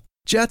simple.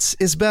 Jets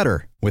is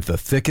better. With the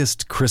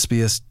thickest,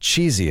 crispiest,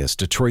 cheesiest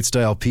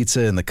Detroit-style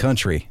pizza in the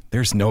country,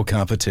 there's no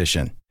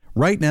competition.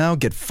 Right now,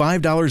 get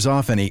 $5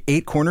 off any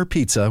 8-corner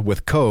pizza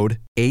with code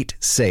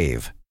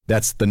 8SAVE.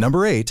 That's the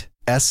number 8,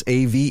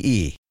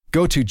 SAVE.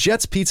 Go to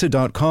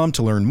jetspizza.com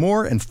to learn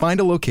more and find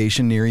a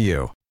location near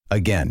you.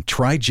 Again,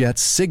 try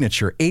Jet's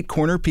signature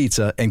 8-corner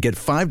pizza and get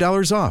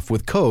 $5 off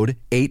with code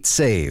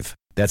 8SAVE.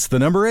 That's the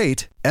number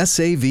 8,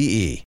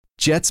 SAVE.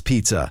 Jet's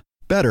Pizza.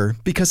 Better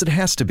because it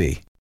has to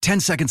be. 10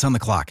 seconds on the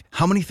clock.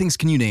 How many things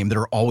can you name that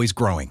are always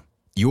growing?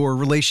 Your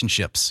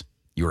relationships,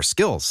 your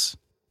skills,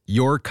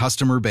 your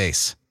customer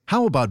base.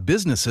 How about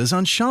businesses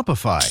on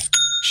Shopify?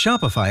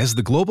 Shopify is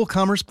the global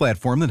commerce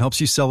platform that helps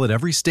you sell at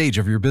every stage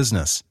of your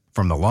business.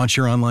 From the launch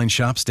your online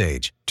shop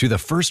stage, to the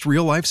first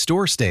real-life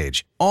store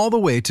stage, all the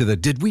way to the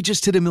did we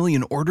just hit a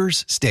million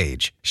orders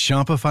stage,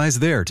 Shopify's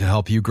there to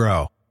help you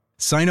grow.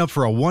 Sign up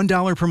for a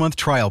 $1 per month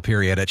trial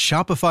period at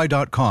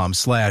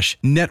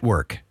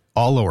shopify.com/network,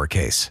 all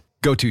lowercase.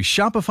 Go to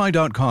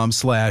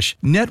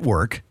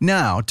shopify.com/network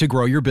now to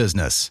grow your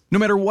business, no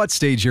matter what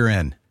stage you're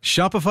in.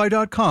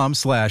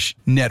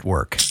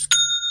 Shopify.com/network.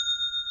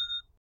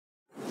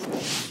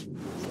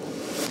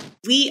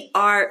 We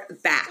are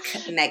back,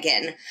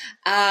 Megan.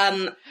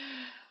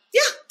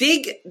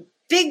 Big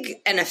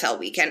big NFL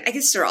weekend. I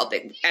guess they're all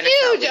big NFL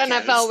Huge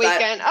weekends, NFL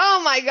weekend.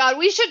 Oh my God.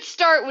 We should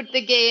start with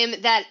the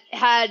game that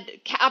had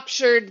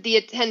captured the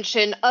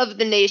attention of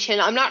the nation.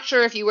 I'm not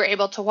sure if you were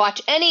able to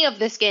watch any of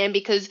this game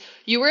because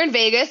you were in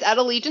Vegas at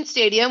Allegiant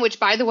Stadium, which,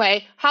 by the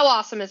way, how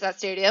awesome is that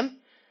stadium?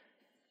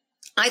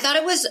 I thought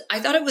it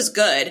was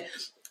good.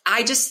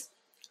 I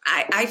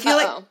feel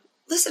like,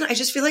 listen, I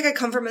just feel like I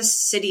come from a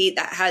city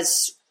that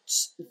has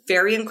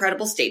very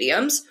incredible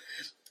stadiums.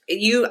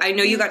 I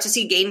know you got to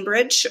see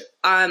Gainbridge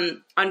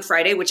on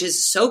Friday, which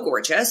is so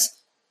gorgeous.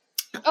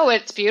 Oh,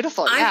 it's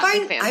beautiful. Yeah,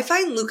 I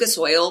find Lucas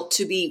Oil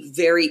to be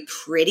very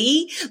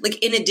pretty.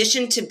 Like, in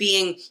addition to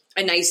being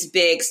a nice,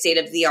 big,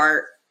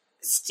 state-of-the-art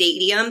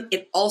stadium,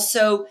 it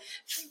also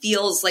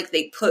feels like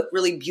they put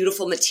really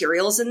beautiful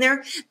materials in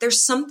there.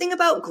 There's something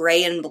about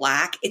gray and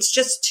black. It's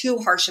just too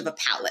harsh of a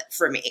palette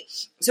for me.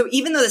 So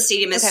even though the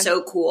stadium is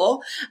so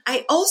cool,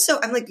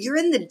 I'm like, you're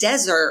in the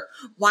desert.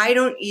 Why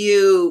don't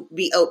you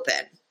be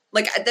open?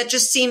 Like, that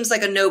just seems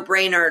like a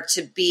no-brainer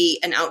to be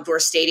an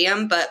outdoor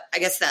stadium, but I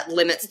guess that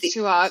limits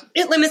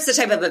it limits the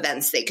type of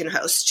events they can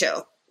host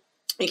too.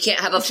 You can't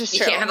have a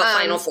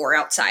Final Four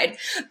outside.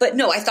 But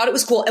no, I thought it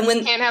was cool. And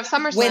when can't have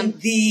SummerSlam.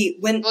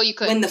 When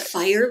the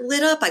fire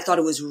lit up, I thought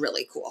it was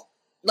really cool.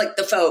 Like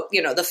the faux.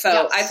 Yes.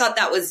 I thought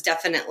that was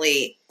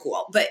definitely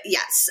cool. But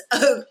yes.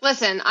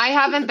 Listen, I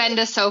haven't been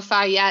to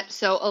SoFi yet,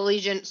 so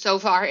Allegiant so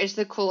far is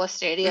the coolest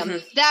stadium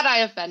that I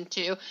have been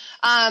to.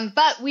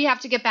 But we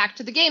have to get back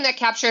to the game that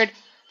captured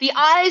the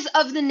eyes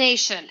of the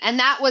nation, and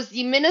that was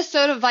the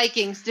Minnesota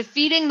Vikings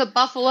defeating the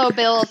Buffalo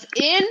Bills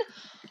in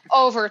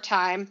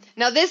overtime.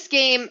 Now, this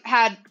game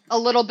had a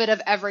little bit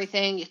of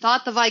everything. You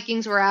thought the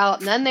Vikings were out,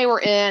 and then they were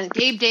in.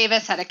 Gabe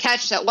Davis had a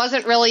catch that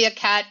wasn't really a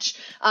catch.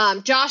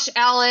 Josh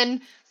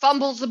Allen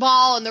fumbles the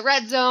ball in the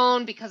red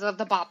zone because of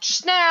the botched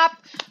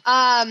snap.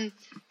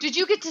 Did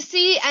you get to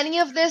see any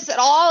of this at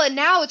all? And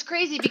now it's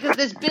crazy because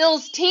this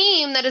Bills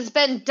team that has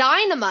been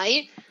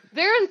dynamite,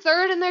 they're in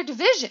third in their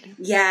division.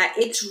 Yeah,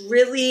 it's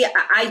really,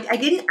 I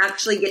didn't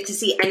actually get to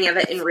see any of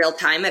it in real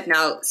time. I've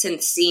now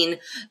since seen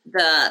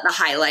the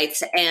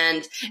highlights,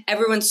 and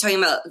everyone's talking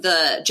about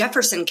the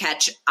Jefferson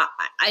catch.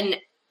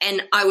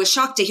 And I was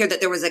shocked to hear that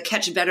there was a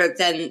catch better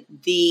than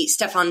the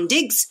Stephon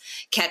Diggs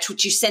catch,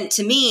 which you sent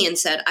to me and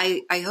said,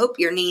 I hope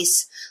your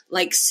niece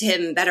likes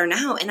him better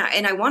now. And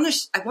I want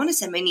to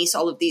send my niece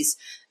all of these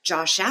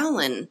Josh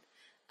Allen,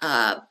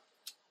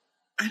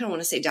 I don't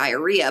want to say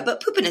diarrhea,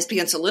 but pooping his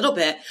pants a little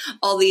bit,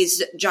 all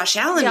these Josh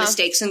Allen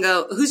mistakes, and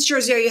go, whose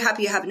jersey are you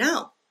happy you have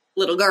now,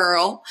 little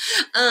girl?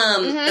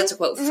 That's a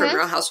quote from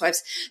Real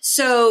Housewives.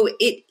 So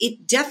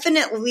it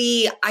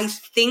definitely, I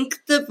think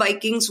the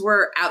Vikings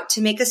were out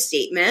to make a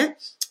statement,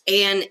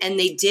 and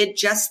they did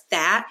just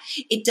that.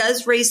 It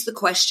does raise the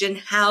question,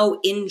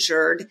 how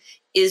injured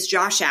is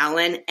Josh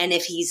Allen? And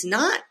if he's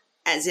not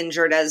as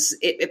injured as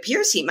it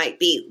appears he might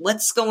be,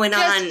 what's going on?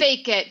 Just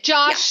fake it.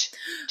 Josh,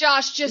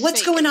 just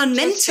what's going on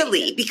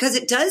mentally? Because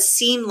it does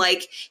seem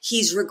like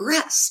he's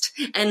regressed.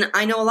 And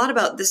I know a lot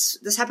about this.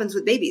 This happens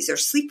with babies.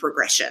 There's sleep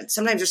regression.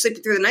 Sometimes they're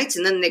sleeping through the nights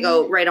and then they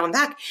go right on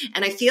back.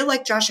 And I feel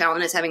like Josh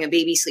Allen is having a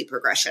baby sleep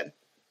regression.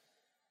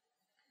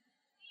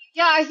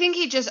 Yeah, I think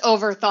he just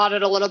overthought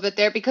it a little bit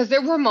there, because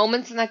there were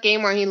moments in that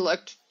game where he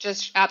looked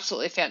just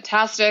absolutely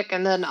fantastic.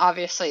 And then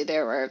obviously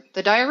there were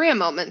the diarrhea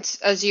moments,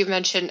 as you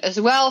mentioned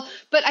as well.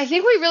 But I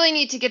think we really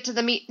need to get to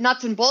the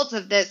nuts and bolts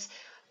of this.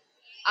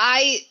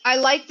 I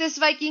like this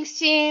Vikings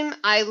team.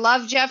 I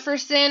love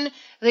Jefferson.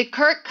 The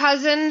Kirk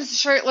Cousins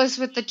shirtless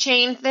with the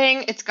chain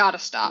thing, it's got to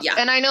stop. Yeah.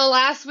 And I know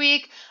last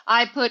week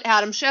I put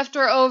Adam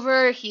Schefter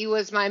over. He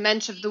was my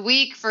mensch of the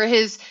week for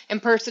his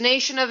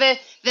impersonation of it.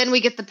 Then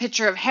we get the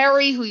picture of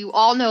Harry, who you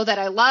all know that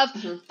I love.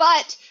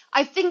 But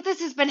I think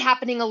this has been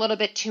happening a little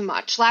bit too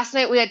much. Last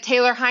night we had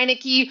Taylor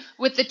Heineke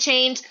with the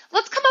chains.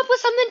 Let's come up with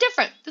something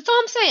different. That's all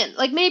I'm saying.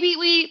 Like, maybe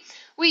we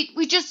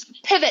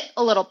just pivot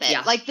a little bit.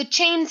 Yeah. Like, the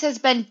chains has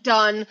been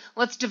done.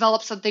 Let's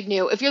develop something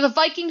new. If you're the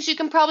Vikings, you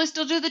can probably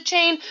still do the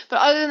chain, but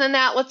other than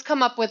that, let's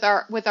come up with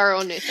our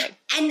own new thing.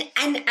 And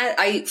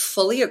I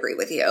fully agree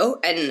with you.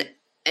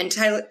 And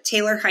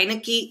Taylor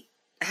Heineke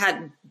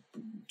had,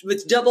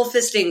 with double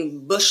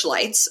fisting Busch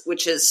Lights,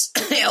 which is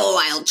a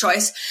wild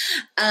choice,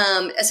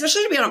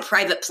 especially to be on a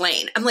private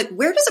plane. I'm like,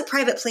 where does a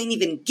private plane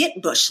even get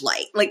Busch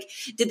Light? Like,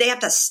 did they have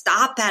to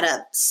stop at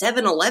a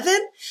 7-Eleven?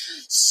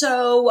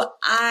 So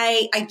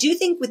I do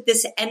think with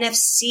this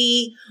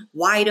NFC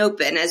wide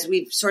open, as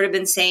we've sort of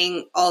been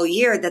saying all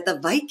year, that the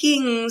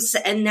Vikings,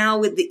 and now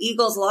with the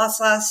Eagles' loss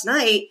last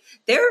night,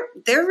 they're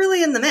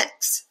really in the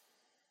mix.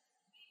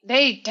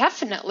 They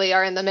definitely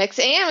are in the mix.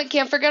 And we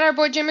can't forget our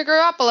boy Jimmy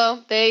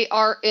Garoppolo. They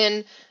are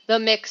in the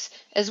mix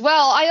as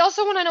well. I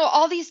also want to know,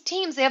 all these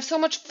teams, they have so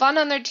much fun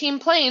on their team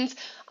planes.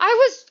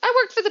 I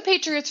worked for the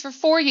Patriots for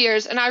 4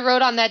 years, and I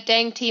rode on that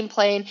dang team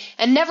plane,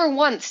 and never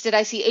once did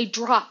I see a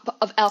drop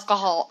of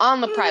alcohol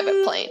on the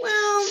private plane.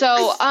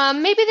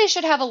 Maybe they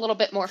should have a little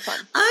bit more fun.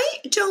 I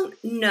don't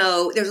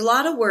know. There's a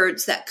lot of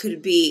words that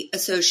could be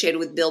associated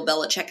with Bill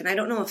Belichick, and I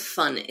don't know if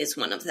fun is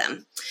one of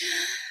them.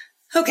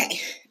 Okay,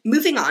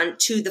 moving on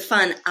to the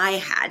fun I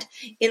had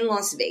in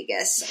Las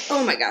Vegas.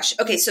 Oh my gosh.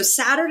 Okay, so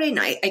Saturday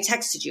night, I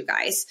texted you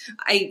guys.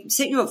 I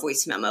sent you a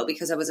voice memo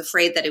because I was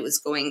afraid that it was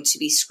going to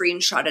be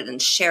screenshotted and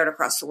shared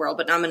across the world,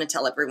 but now I'm going to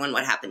tell everyone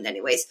what happened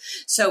anyways.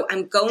 So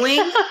I'm going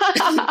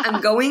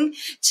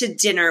to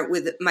dinner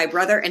with my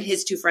brother and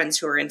his two friends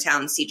who are in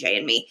town, CJ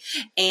and me.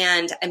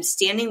 And I'm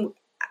standing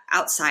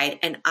outside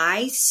and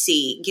I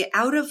get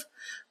out of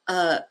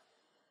a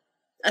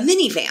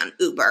minivan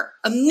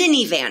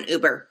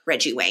Uber,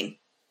 Reggie Wayne.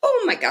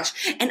 Oh my gosh.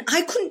 And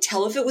I couldn't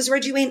tell if it was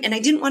Reggie Wayne, and I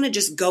didn't want to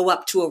just go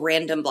up to a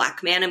random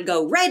black man and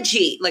go,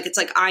 Reggie. Like, it's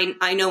like,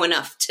 I know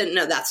enough to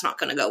know that's not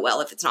going to go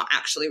well if it's not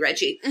actually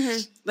Reggie.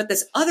 Mm-hmm. But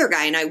this other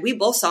guy and I, we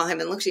both saw him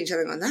and looked at each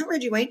other going, that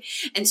Reggie Wayne?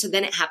 And so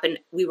then it happened.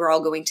 We were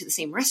all going to the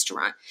same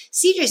restaurant.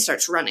 CJ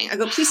starts running. I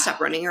go, please stop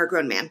running. You're a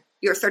grown man.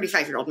 You're a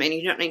 35-year-old man.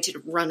 You don't need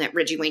to run at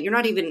Reggie Wayne. You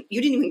didn't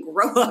even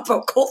grow up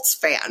a Colts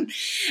fan.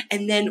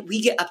 And then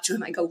we get up to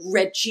him. I go,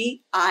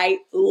 Reggie, I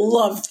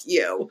loved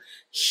you.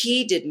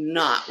 He did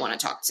not want to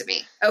talk to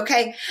me.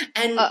 Okay.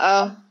 And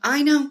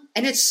I know.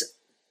 And it's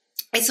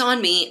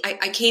on me.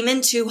 I came in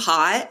too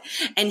hot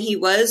and he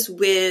was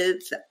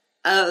with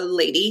a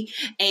lady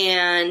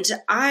and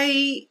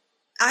I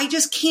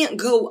just can't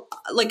go,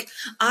 like,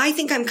 I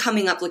think I'm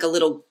coming up like a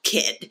little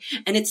kid.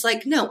 And it's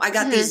like, no, I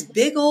got these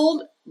big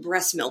old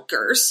breast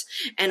milkers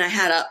and I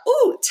had a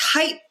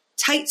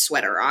tight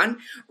sweater on,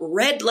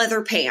 red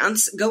leather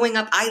pants, going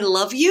up, I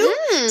love you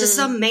to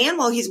some man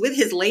while he's with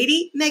his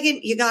lady. Megan,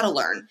 you got to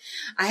learn.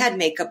 I had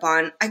makeup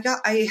on.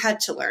 I had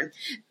to learn.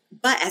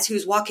 But as he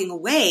was walking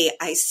away,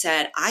 I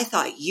said, I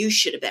thought you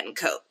should have been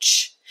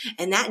coach.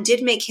 And that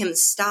did make him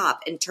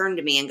stop and turn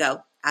to me and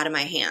go, out of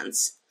my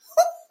hands.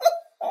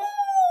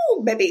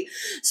 Baby.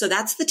 So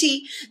that's the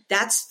tea.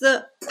 That's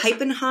the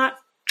piping hot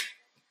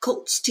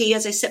Colts tea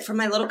as I sip from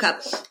my little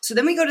cup. So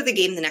then we go to the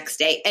game the next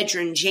day.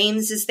 Edgerrin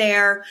James is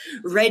there.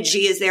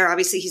 Reggie is there.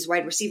 Obviously, he's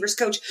wide receivers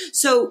coach.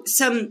 So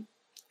some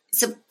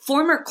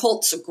former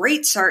Colts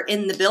greats are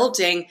in the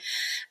building.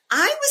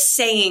 I was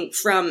saying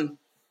from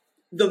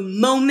the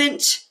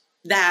moment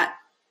that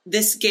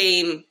this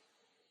game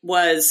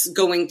was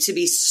going to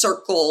be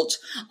circled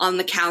on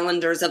the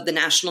calendars of the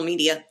national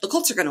media, the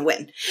Colts are going to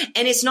win.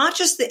 And it's not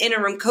just the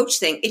interim coach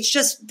thing. It's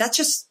just, that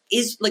just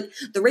is like,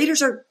 the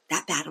Raiders are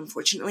that bad,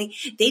 unfortunately.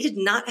 They did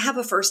not have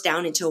a first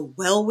down until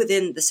well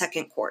within the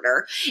second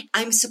quarter.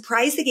 I'm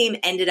surprised the game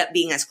ended up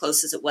being as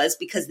close as it was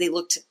because they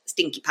looked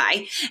stinky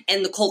pie.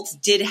 And the Colts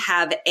did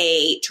have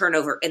a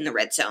turnover in the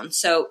red zone.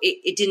 So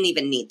it didn't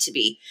even need to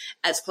be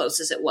as close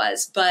as it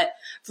was. But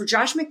for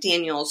Josh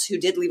McDaniels, who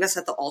did leave us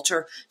at the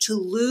altar, to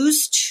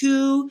lose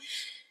to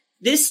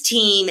this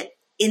team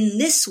in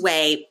this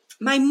way,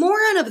 my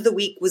moron of the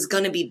week was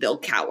going to be Bill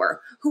Cowher,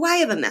 who I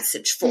have a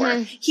message for.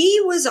 He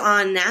was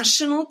on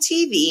national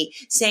TV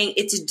saying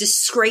it's a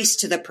disgrace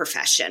to the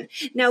profession.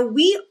 Now,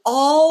 we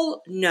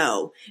all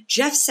know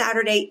Jeff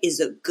Saturday is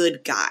a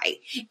good guy,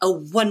 a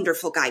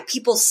wonderful guy.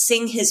 People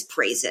sing his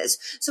praises.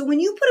 So when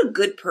you put a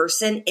good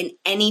person in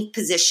any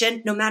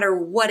position, no matter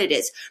what it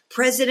is,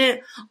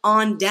 president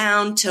on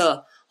down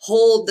to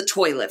hold the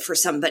toilet for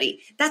somebody,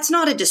 that's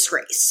not a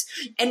disgrace.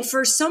 And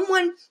for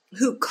someone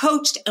who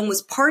coached and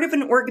was part of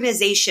an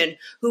organization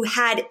who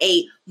had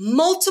a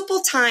multiple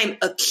time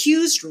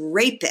accused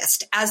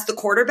rapist as the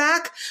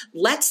quarterback,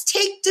 let's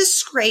take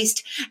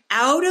disgraced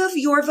out of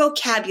your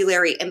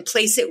vocabulary and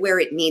place it where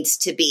it needs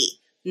to be,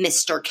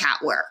 Mr.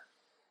 Cowher.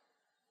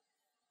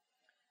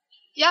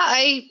 Yeah,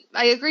 I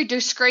agree.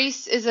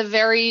 Disgrace is a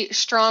very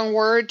strong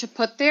word to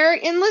put there.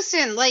 And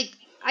listen, like,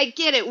 I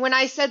get it. When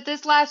I said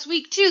this last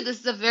week, too,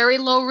 this is a very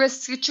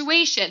low-risk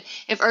situation.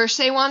 If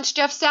Irsay wants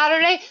Jeff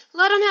Saturday,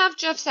 let him have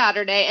Jeff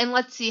Saturday, and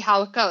let's see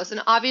how it goes.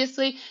 And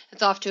obviously,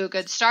 it's off to a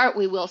good start.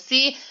 We will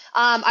see.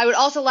 I would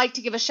also like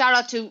to give a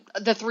shout-out to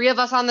the three of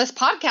us on this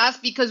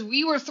podcast because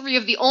we were three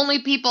of the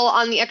only people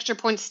on the Extra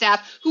Point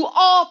staff who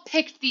all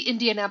picked the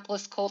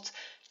Indianapolis Colts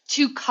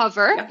to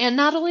cover. Yep. And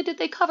not only did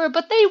they cover,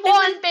 but they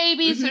won,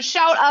 baby. So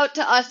shout out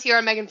to us here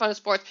on Megan Fun of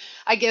Sports.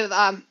 I give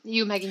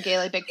you, Megan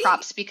Gailey, big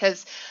props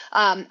because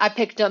I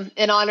picked them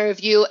in honor of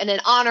you and in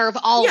honor of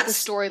all of the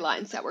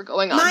storylines that were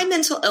going on. My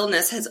mental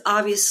illness has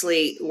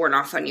obviously worn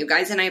off on you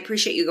guys, and I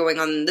appreciate you going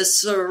on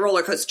this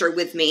roller coaster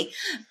with me.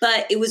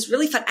 But it was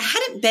really fun. I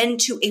hadn't been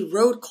to a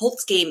road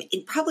Colts game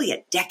in probably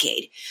a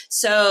decade.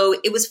 So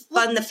it was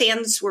fun. The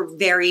fans were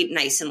very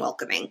nice and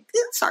welcoming.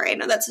 Sorry, I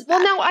know that's bad.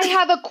 Well, now I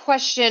have a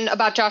question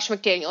about Josh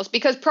McDaniels,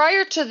 because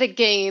prior to the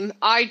game,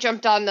 I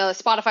jumped on the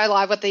Spotify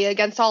Live with the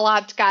Against All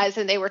Odds guys,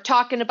 and they were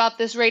talking about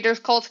this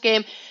Raiders-Colts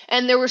game,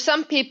 and there were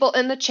some people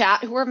in the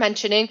chat who were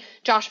mentioning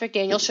Josh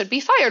McDaniels should be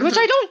fired, which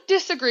I don't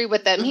disagree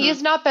with them. He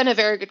has not been a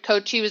very good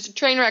coach. He was a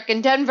train wreck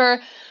in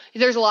Denver.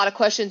 There's a lot of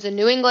questions in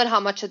New England. How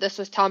much of this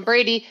was Tom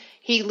Brady?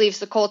 He leaves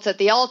the Colts at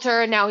the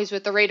altar, and now he's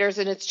with the Raiders,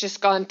 and it's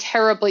just gone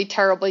terribly,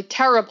 terribly,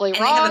 terribly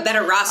wrong. And they have a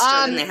better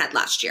roster than they had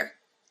last year.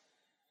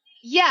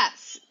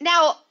 Yes.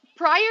 Now,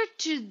 prior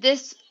to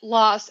this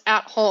loss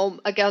at home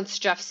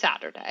against Jeff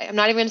Saturday, I'm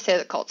not even going to say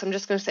the Colts. I'm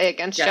just going to say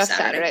against Jeff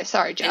Saturday.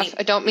 Sorry, Jeff.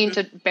 I don't mean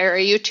to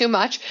bury you too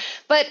much.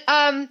 But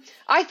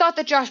I thought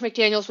that Josh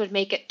McDaniels would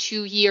make it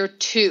to year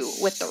 2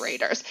 with the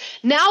Raiders.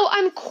 Now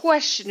I'm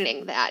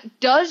questioning that.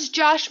 Does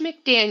Josh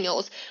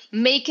McDaniels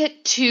make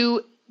it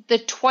to the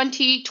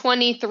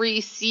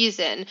 2023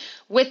 season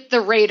with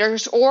the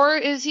Raiders, or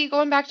is he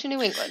going back to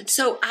New England?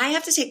 So I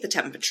have to take the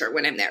temperature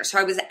when I'm there. So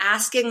I was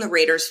asking the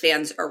Raiders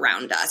fans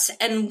around us,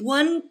 and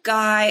one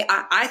guy,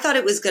 I thought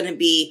it was going to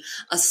be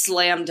a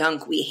slam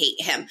dunk. We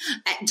hate him.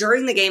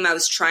 During the game, I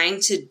was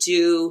trying to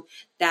do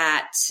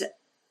that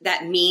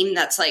meme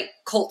that's like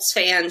Colts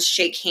fans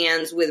shake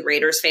hands with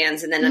Raiders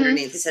fans, and then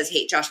underneath it says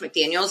hate Josh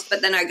McDaniels.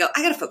 But then I go,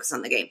 I got to focus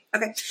on the game.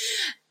 Okay.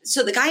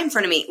 So the guy in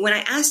front of me, when I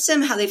asked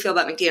him how they feel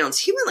about McDaniels,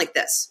 he went like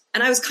this.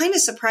 And I was kind of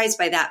surprised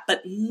by that.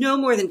 But no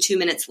more than 2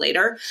 minutes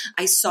later,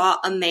 I saw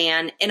a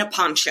man in a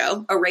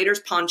poncho, a Raiders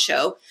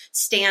poncho,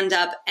 stand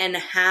up and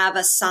have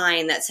a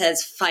sign that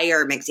says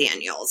fire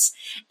McDaniels.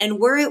 And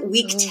we're at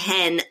week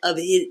 10 of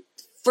his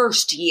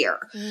first year.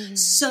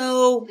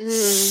 So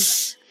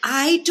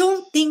I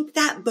don't think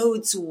that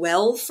bodes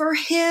well for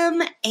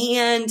him.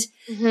 And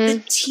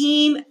the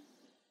team,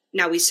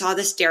 now we saw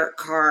this Derek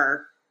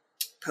Carr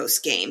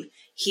post game.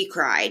 He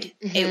cried.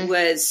 It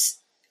was,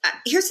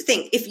 here's the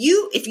thing. If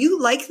you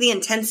like the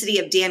intensity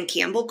of Dan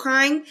Campbell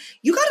crying,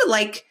 you got to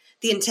like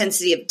the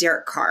intensity of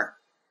Derek Carr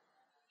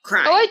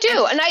crying. Oh, I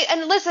do.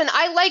 And listen,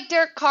 I like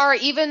Derek Carr,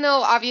 even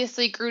though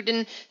obviously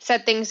Gruden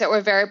said things that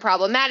were very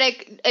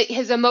problematic.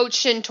 His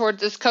emotion towards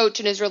this coach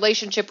and his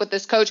relationship with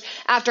this coach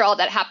after all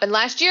that happened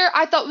last year,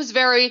 I thought was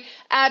very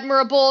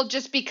admirable,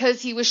 just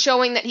because he was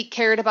showing that he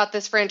cared about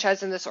this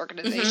franchise and this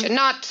organization,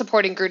 not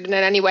supporting Gruden in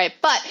any way.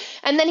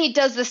 And then he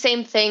does the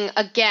same thing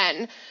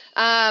again.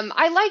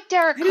 I like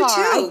Derek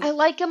Carr. I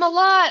like him a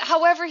lot.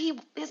 However, he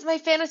is my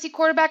fantasy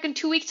quarterback, and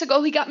 2 weeks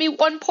ago he got me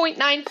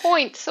 1.9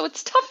 points, so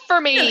it's tough for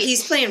me. No,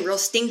 he's playing real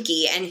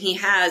stinky, and he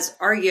has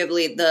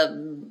arguably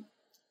the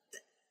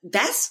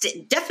best,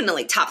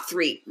 definitely top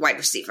 3 wide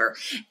receiver,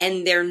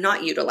 and they're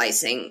not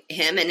utilizing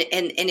him, and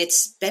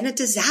it's been a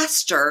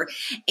disaster,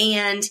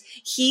 and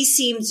he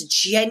seems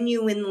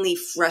genuinely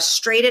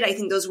frustrated. I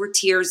think those were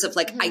tears of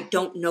like, I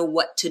don't know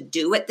what to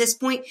do at this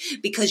point,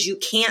 because you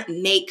can't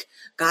make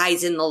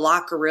guys in the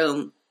locker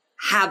room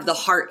have the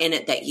heart in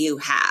it that you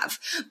have.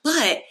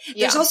 But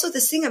there's also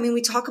this thing, I mean,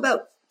 we talk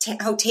about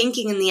how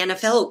tanking in the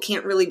NFL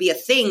can't really be a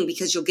thing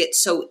because you'll get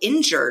so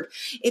injured.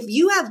 If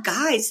you have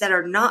guys that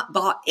are not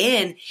bought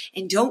in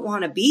and don't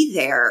want to be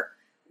there,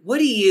 what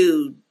do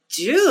you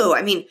do?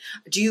 I mean,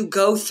 do you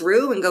go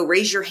through and go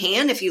raise your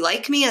hand if you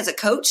like me as a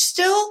coach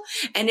still?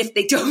 And if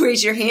they don't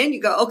raise your hand, you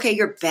go, okay,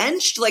 you're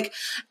benched. Like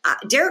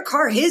Derek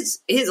Carr, his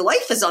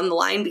life is on the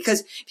line,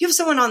 because if you have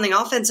someone on the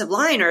offensive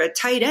line or a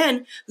tight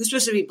end who's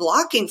supposed to be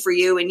blocking for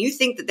you and you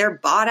think that they're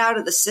bought out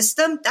of the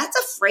system, that's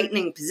a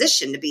frightening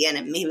position to be in.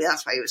 And maybe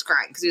that's why he was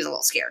crying, because he was a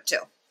little scared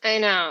too. I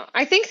know.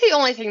 I think the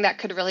only thing that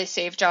could really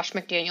save Josh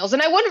McDaniels,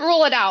 and I wouldn't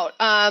rule it out,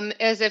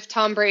 is if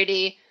Tom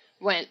Brady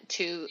went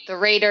to the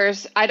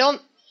Raiders.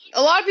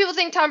 A lot of people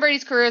think Tom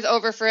Brady's career is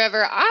over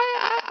forever.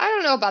 I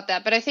don't know about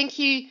that, but I think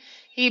he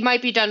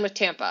might be done with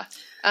Tampa.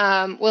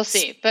 We'll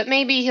see, but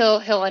maybe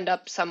he'll end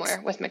up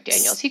somewhere with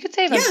McDaniels. He could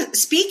save him. Yeah.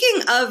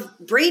 Speaking of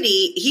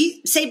Brady,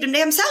 he saved him to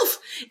himself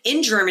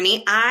in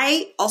Germany.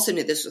 I also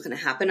knew this was going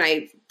to happen.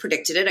 I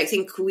predicted it. I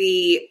think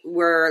we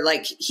were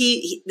like,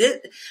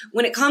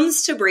 when it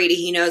comes to Brady,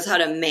 he knows how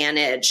to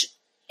manage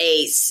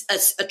a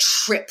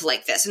trip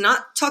like this. I'm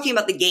not talking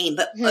about the game,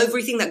 but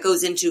everything that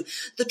goes into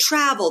the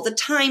travel, the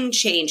time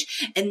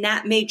change. And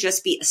that may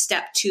just be a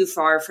step too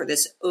far for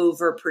this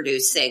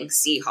overproducing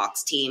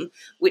Seahawks team,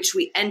 which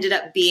we ended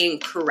up being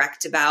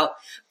correct about.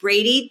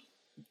 Brady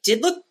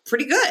did look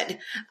pretty good.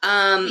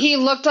 He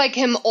looked like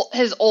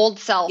his old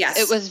self. Yes.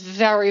 It was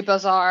very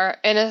bizarre.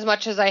 And as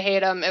much as I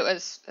hate him, it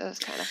was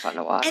kind of fun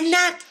to watch. And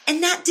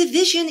that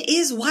division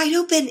is wide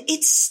open.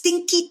 It's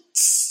stinky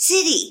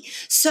city.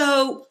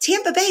 So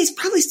Tampa Bay is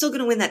probably still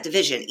going to win that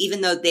division,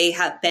 even though they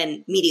have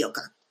been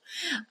mediocre.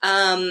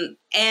 And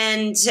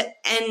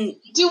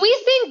do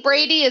we think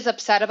Brady is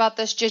upset about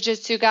this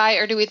jiu-jitsu guy,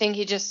 or do we think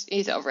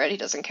he's over it? He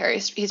doesn't care.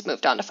 He's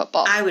moved on to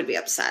football. I would be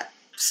upset.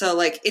 So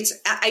like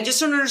I just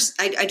don't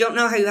understand. I don't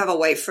know how you have a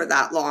wife for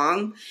that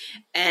long.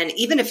 And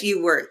even if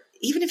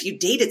you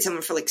dated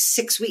someone for like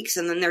 6 weeks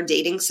and then they're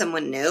dating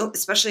someone new,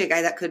 especially a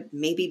guy that could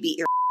maybe beat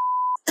your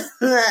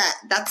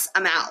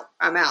I'm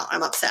out.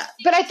 I'm upset.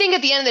 But I think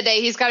at the end of the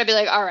day, he's got to be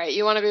like, all right,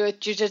 you want to be with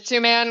Jiu-Jitsu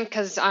man?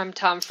 Because I'm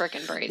Tom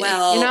frickin' Brady.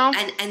 Well, you know?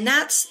 and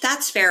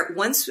that's fair.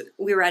 Once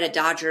we were at a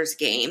Dodgers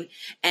game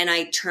and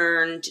I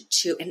turned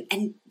to,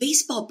 and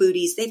baseball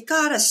booties, they've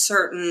got a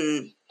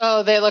certain...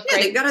 Oh, they look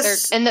great. They've got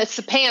and it's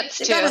the pants,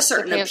 too. They've got a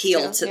certain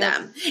appeal to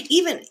them.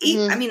 Even,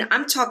 I mean,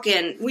 I'm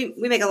talking, we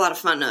make a lot of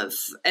fun of,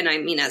 and I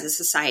mean, as a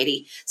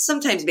society,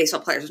 sometimes baseball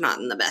players are not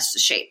in the best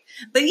of shape.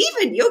 But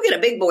even, you'll get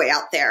a big boy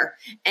out there,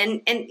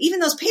 and even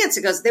those pants,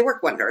 it goes, they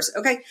work wonders,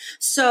 okay?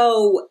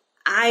 So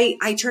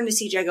I turned to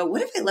CJ, I go,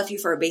 what if I left you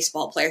for a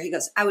baseball player? He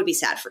goes, I would be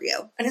sad for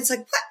you. And it's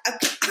like,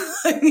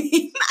 what?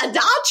 A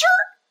Dodger?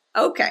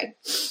 Okay.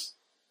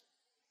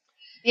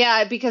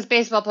 Yeah, because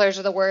baseball players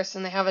are the worst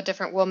and they have a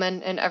different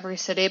woman in every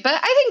city. But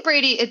I think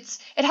Brady, it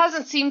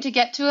hasn't seemed to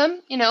get to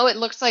him. You know, it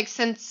looks like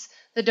since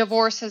the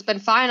divorce has been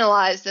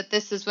finalized that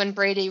this is when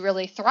Brady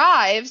really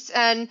thrives.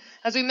 And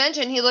as we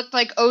mentioned, he looked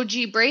like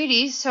OG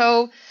Brady.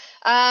 So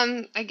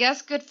I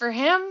guess good for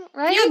him,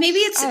 right? Yeah, maybe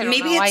it's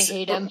I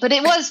hate him, but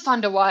it was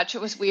fun to watch.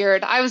 It was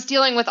weird. I was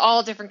dealing with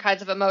all different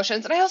kinds of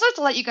emotions. And I also have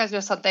to let you guys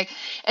know something.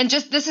 And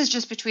this is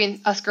just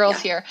between us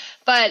girls here.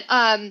 But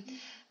I'm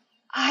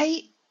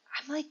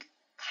like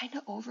kind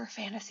of over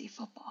fantasy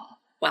football.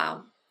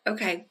 Wow.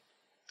 Okay.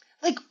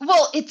 Like,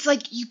 well, it's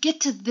like you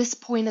get to this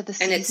point of the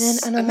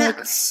season and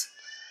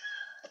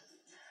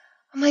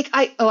I'm like,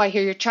 I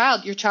hear your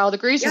child. Your child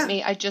agrees with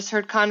me. I just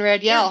heard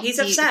Conrad yell. Yeah, he's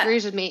upset. He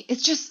agrees with me.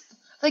 It's just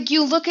like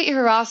you look at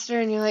your roster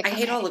and you're like, I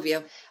hate all of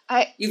you.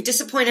 You've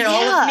disappointed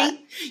all of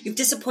me. You've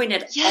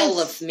disappointed all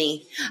of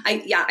me.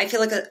 I feel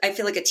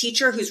like a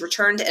teacher who's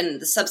returned and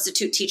the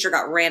substitute teacher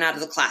got ran out of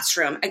the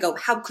classroom. I go,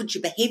 how could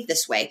you behave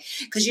this way?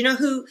 Because you know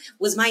who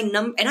was my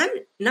and I'm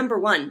number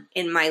one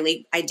in my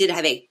league. I did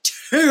have a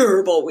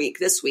terrible week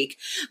this week,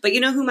 but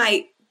you know who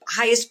my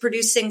highest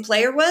producing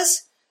player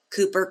was?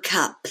 Cooper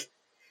Kupp.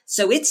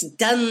 So it's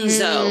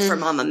donezo for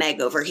Mama Meg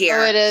over here.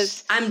 Oh, it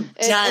is. I'm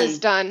done. It is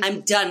done.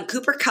 I'm done.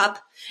 Cooper Kupp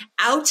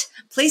out,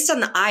 placed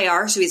on the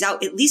IR, so he's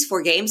out at least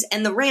 4 games.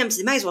 And the Rams,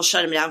 they might as well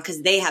shut him down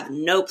because they have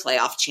no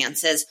playoff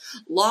chances.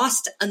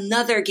 Lost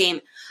another game.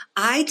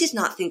 I did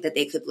not think that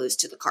they could lose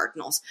to the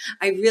Cardinals.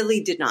 I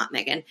really did not,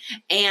 Megan.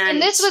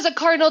 And this was a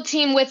Cardinal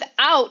team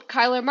without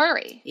Kyler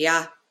Murray.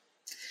 Yeah.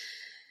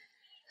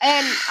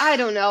 And I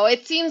don't know.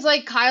 It seems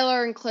like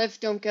Kyler and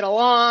Cliff don't get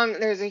along.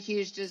 There's a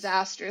huge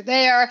disaster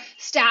there.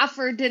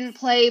 Stafford didn't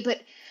play,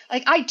 but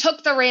like I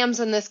took the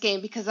Rams in this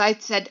game because I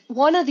said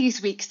one of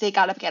these weeks they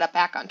got to get it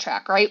back on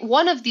track, right?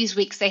 One of these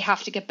weeks they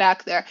have to get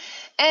back there.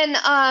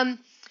 And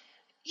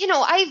you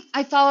know,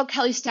 I follow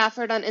Kelly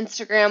Stafford on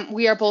Instagram.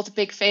 We are both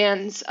big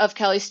fans of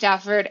Kelly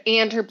Stafford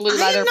and her blue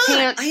leather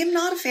pants. I am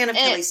not a fan of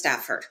Kelly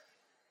Stafford.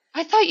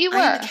 I thought you were.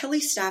 I am a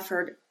Kelly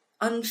Stafford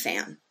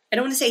unfan. I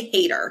don't want to say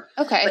hater,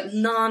 but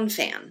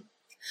non-fan.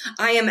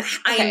 I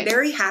am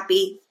very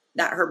happy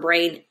that her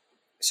brain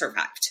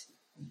survived.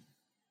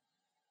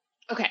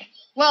 Okay.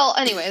 Well,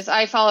 anyways,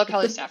 I follow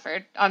Kelly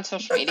Stafford on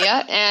social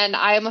media, and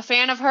I am a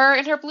fan of her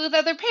in her blue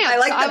leather pants. I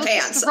like the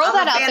pants. Throw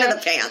that out there the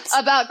pants.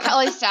 about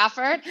Kelly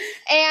Stafford.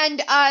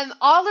 And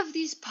all of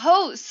these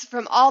posts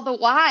from all the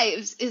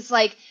wives is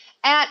like,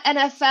 at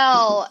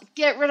NFL,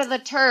 get rid of the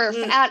turf.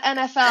 At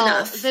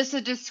NFL, this is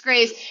a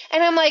disgrace.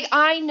 And I'm like,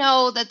 I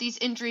know that these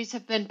injuries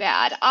have been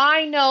bad.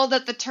 I know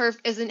that the turf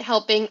isn't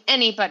helping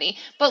anybody.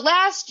 But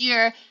last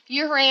year,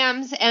 your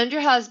Rams and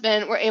your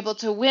husband were able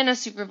to win a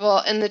Super Bowl,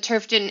 and the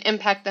turf didn't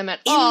impact them at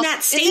all. And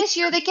this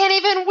year, they can't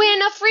even win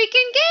a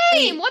freaking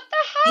game. What the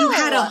hell? You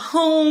had a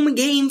home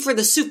game for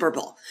the Super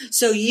Bowl.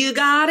 So you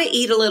gotta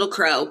eat a little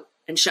crow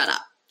and shut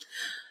up.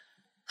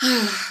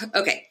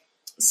 Okay.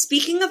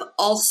 Speaking of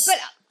also...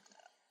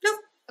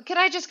 Can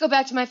I just go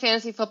back to my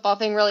fantasy football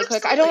thing really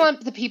quick? Absolutely. I don't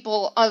want the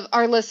people of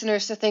our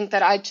listeners to think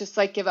that I just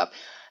like give up.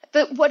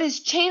 What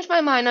has changed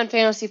my mind on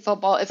fantasy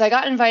football is I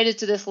got invited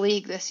to this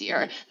league this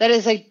year that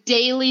is a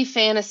daily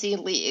fantasy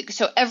league.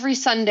 So every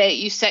Sunday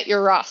you set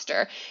your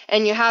roster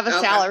and you have a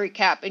salary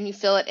cap and you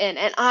fill it in.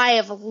 And I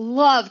have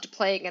loved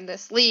playing in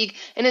this league.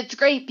 And it's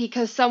great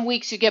because some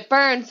weeks you get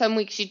burned, some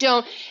weeks you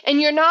don't.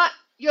 And you're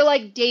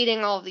like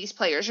dating all of these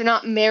players. You're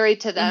not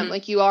married to them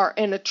like you are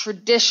in a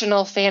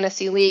traditional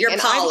fantasy league. You're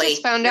poly. I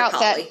just found out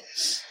that,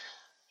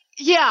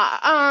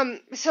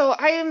 so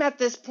I am at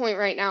this point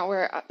right now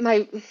where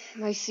my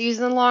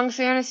season-long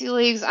fantasy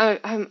leagues,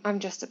 I'm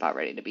just about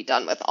ready to be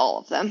done with all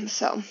of them.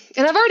 So,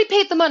 and I've already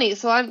paid the money,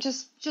 so I'm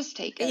just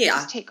take it. Yeah.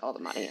 Just take all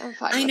the money. I'm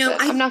fine with it.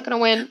 I'm not going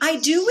to win. I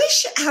do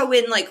wish how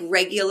in like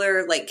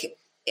regular,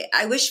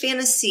 I wish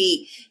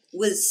fantasy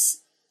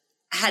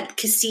had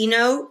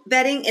casino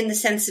betting in the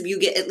sense of you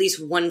get at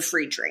least one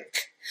free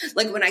drink.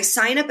 Like when I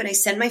sign up and I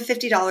send my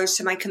 $50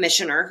 to my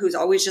commissioner, who's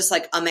always just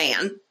like a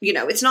man, you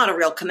know, it's not a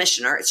real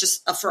commissioner. It's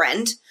just a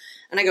friend.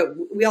 And I go,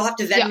 we all have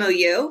to Venmo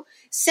you.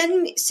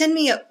 Send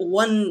me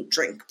one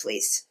drink,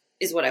 please,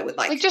 is what I would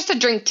like. Like just a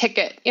drink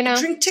ticket, you know? A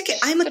drink ticket.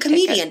 I'm a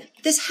comedian.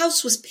 Ticket. This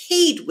house was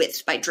paid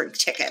by drink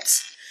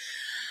tickets.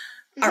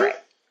 All right.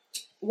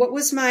 What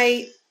was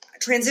my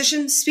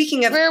transition?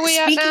 Speaking of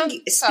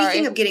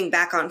getting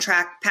back on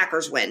track,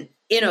 Packers win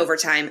in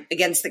overtime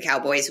against the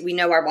Cowboys. We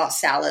know our boss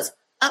Sal is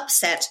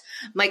upset.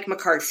 Mike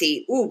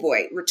McCarthy, oh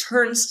boy,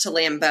 returns to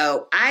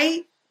Lambeau.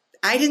 I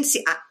didn't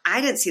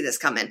see this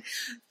coming.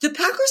 The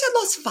Packers had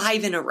lost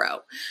 5 in a row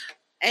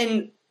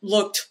and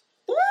looked.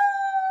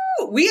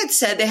 We had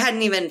said they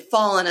hadn't even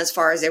fallen as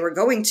far as they were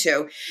going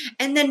to,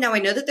 and then now I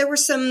know that there were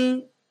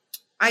some.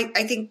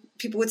 I think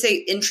people would say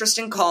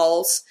interesting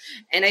calls,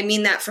 and I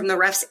mean that from the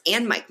refs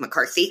and Mike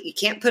McCarthy. You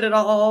can't put it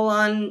all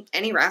on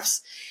any refs.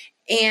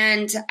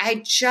 And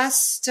I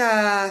just,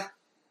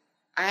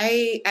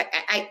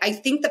 I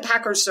think the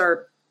Packers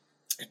are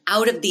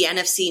out of the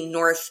NFC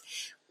North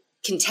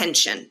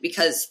contention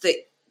because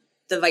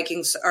the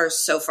Vikings are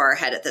so far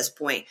ahead at this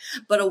point.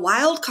 But a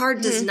wild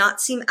card does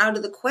not seem out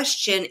of the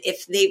question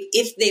if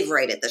they've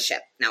righted the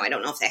ship. Now I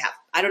don't know if they have.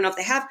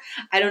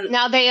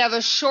 Now they have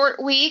a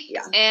short week,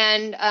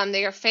 and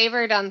they are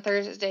favored on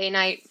Thursday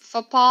Night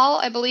Football.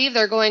 I believe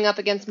they're going up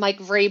against Mike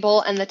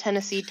Vrabel and the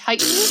Tennessee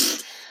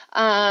Titans.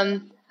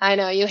 I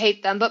know you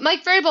hate them, but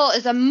Mike Vrabel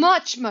is a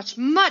much, much,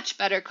 much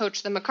better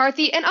coach than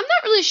McCarthy, and I'm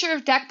not really sure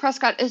if Dak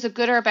Prescott is a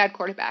good or a bad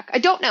quarterback. I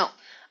don't know.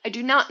 I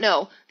do not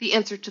know the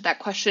answer to that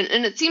question,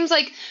 and it seems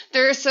like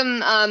there's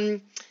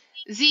some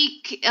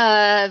Zeke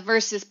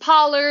versus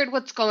Pollard.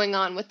 What's going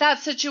on with that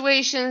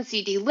situation?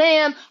 CD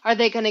Lamb, are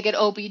they going to get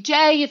OBJ?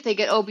 If they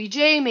get OBJ,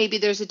 maybe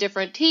there's a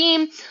different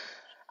team.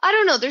 I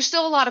don't know. There's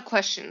still a lot of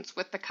questions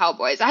with the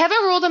Cowboys. I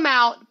haven't ruled them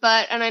out,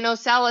 and I know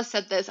Salah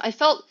said this, I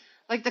felt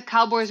like the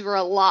Cowboys were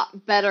a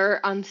lot better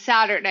on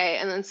Saturday,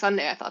 and then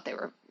Sunday I thought they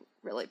were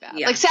really bad.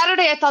 Yeah. Like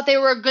Saturday I thought they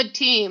were a good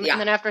team, and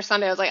then after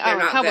Sunday I was like, oh,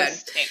 the Cowboys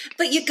stink.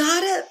 But you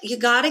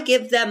gotta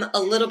give them a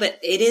little bit.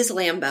 It is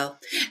Lambeau,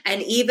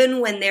 and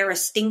even when they're a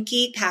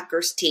stinky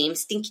Packers team,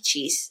 stinky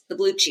cheese, the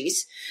blue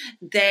cheese,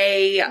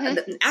 they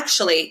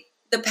actually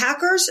the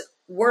Packers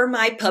were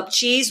my pub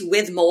cheese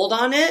with mold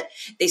on it.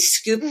 They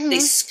scooped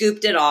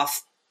it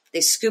off. They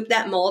scooped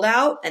that mold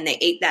out and they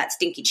ate that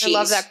stinky cheese. I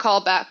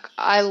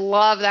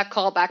love that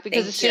callback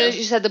because as soon as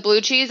you said the blue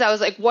cheese, I was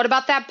like, what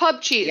about that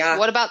pub cheese? Yeah.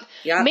 What about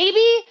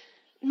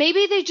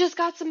maybe they just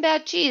got some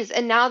bad cheese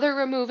and now they're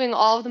removing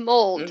all of the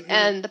mold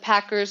and the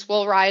Packers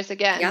will rise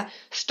again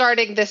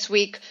starting this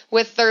week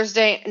with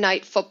Thursday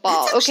Night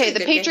Football. Okay,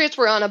 the Patriots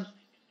were on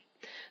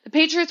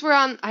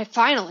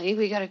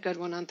we got a good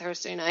one on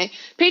Thursday night.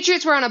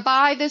 Patriots were on a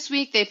bye this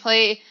week. They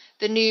play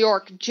the New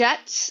York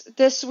Jets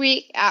this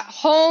week at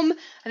home.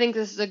 I think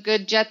this is a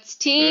good Jets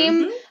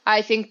team.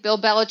 I think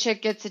Bill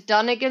Belichick gets it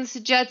done against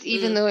the Jets,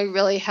 even though I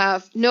really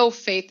have no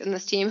faith in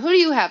this team. Who do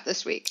you have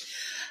this week?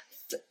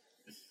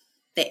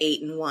 The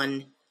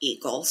 8-1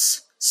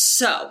 Eagles.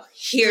 So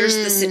here's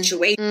the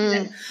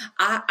situation.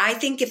 I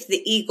think if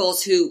the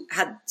Eagles, who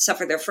had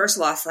suffered their first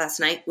loss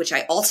last night, which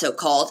I also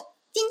called,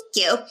 thank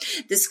you,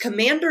 this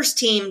Commanders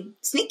team,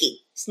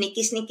 sneaky.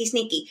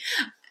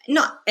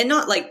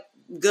 Not like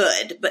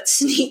good, but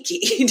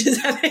sneaky.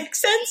 Does that make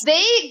sense?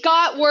 They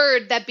got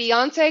word that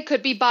Beyonce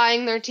could be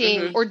buying their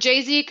team or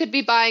Jay-Z could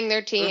be buying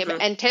their team.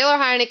 And Taylor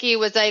Heineke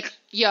was like,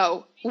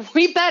 yo,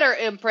 we better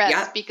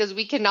impress because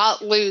we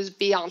cannot lose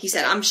Beyonce. He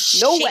said, I'm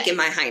shaking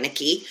my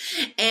Heineke.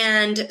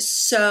 And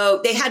so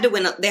they had to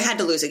win. They had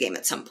to lose a game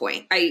at some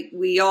point.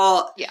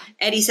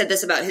 Eddie said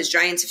this about his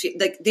Giants.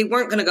 Like they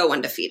weren't going to go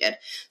undefeated.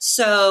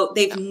 So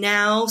they've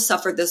now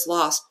suffered this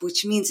loss,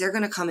 which means they're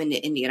going to come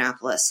into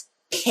Indianapolis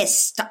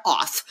pissed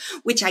off,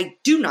 which I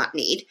do not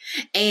need.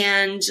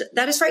 And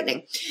that is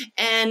frightening.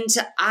 And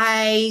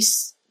I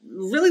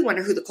really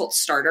wonder who the Colts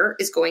starter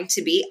is going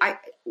to be.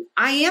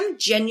 I am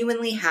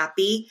genuinely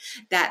happy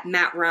that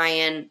Matt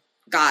Ryan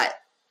got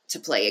to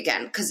play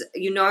again because,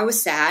 I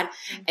was sad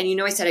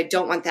and, I said I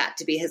don't want that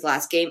to be his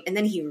last game. And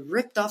then he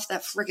ripped off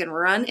that friggin'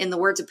 run. In the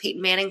words of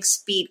Peyton Manning,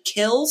 speed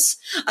kills.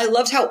 I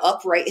loved how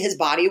upright his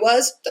body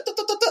was.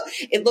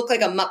 It looked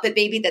like a Muppet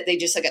baby that they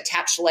just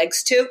attached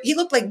legs to. He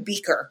looked like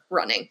Beaker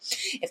running.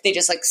 If they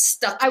just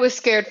stuck. I was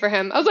scared for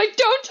him. I was like,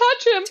 don't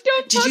touch him.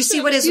 Did you see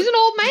what he's an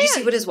old man. Did you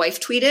see what his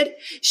wife tweeted?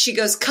 She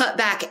goes, cut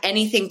back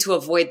anything to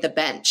avoid the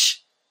bench.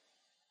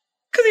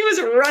 Because he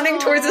was running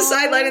towards the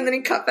sideline and then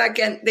he cut back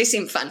in. They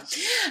seem fun.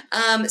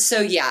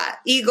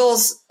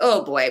 Eagles.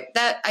 Oh boy,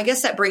 I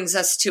guess that brings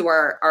us to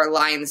our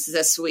lines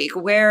this week.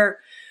 Where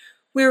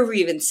are we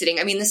even sitting?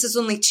 I mean, this is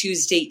only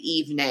Tuesday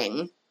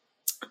evening.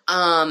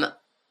 Wow.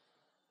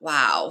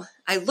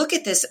 I look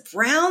at this.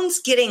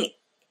 Browns getting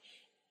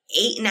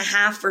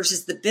 8.5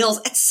 versus the Bills.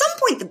 At some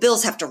point, the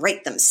Bills have to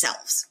right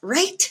themselves,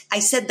 right? I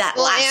said that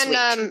last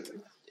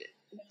week.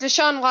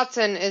 Deshaun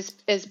Watson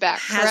is back,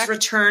 has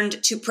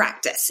returned to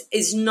practice,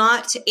 is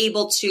not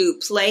able to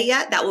play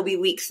yet. That will be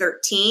week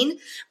 13,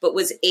 but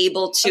was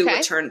able to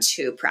return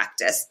to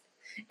practice.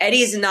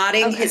 Eddie's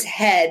nodding his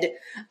head.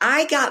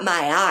 I got my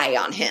eye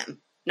on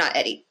him. Not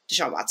Eddie,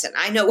 Deshaun Watson.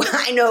 I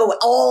know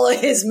all of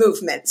his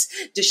movements.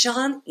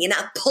 Deshaun, you're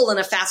not pulling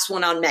a fast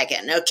one on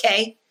Megan,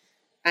 okay?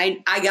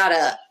 I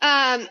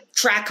gotta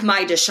track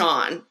my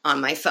Deshaun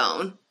on my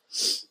phone.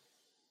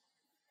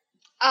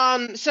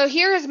 So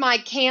here is my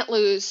can't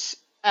lose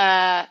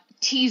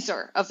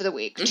teaser of the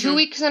week. 2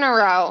 weeks in a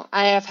row,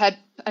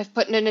 I've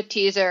put in a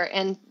teaser,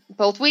 and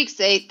both weeks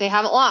they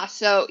haven't lost.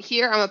 So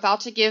here I'm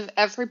about to give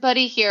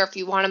everybody here, if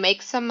you want to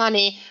make some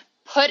money,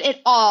 put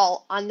it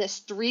all on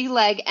this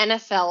 3-leg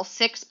NFL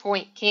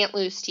 6-point can't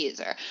lose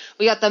teaser.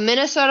 We got the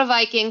Minnesota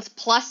Vikings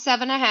plus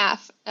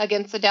 7.5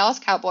 against the Dallas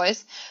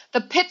Cowboys. The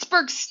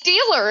Pittsburgh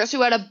Steelers,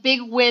 who had a big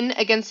win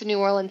against the New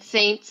Orleans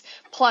Saints,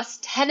 plus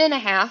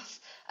 10.5.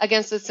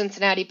 against the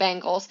Cincinnati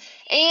Bengals,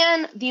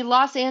 and the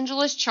Los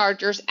Angeles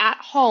Chargers at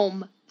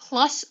home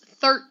plus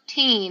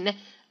 13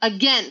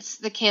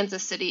 against the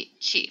Kansas City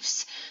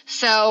Chiefs.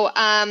 So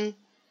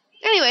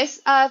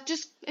anyways,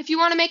 just if you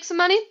want to make some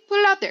money, put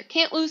it out there.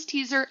 Can't lose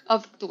teaser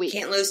of the week.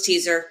 Can't lose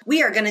teaser.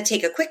 We are going to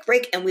take a quick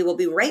break, and we will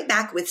be right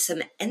back with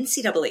some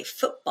NCAA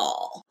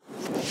football.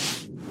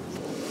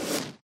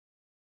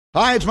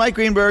 Hi, it's Mike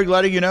Greenberg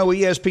letting you know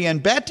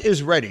ESPN Bet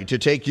is ready to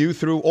take you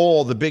through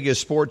all the biggest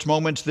sports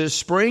moments this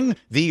spring.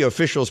 The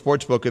official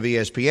sportsbook of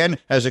ESPN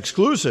has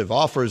exclusive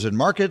offers and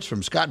markets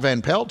from Scott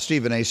Van Pelt,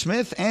 Stephen A.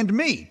 Smith, and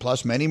me,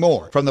 plus many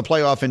more. From the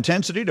playoff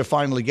intensity to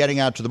finally getting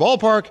out to the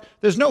ballpark,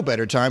 there's no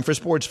better time for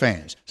sports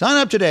fans. Sign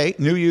up today.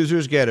 New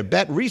users get a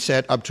bet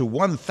reset up to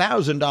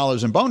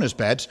 $1,000 in bonus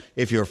bets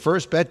if your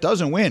first bet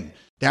doesn't win.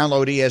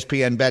 Download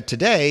ESPN Bet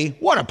today.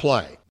 What a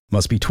play.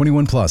 Must be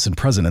 21 plus and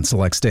present in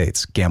select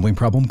states. Gambling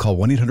problem? Call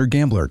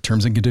 1-800-GAMBLER.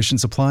 Terms and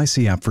conditions apply.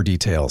 See app for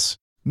details.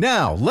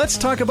 Now, let's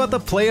talk about the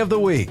play of the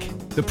week.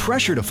 The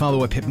pressure to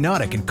follow up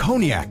Hypnotic and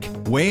Cognac,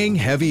 weighing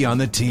heavy on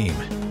the team.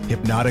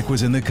 Hypnotic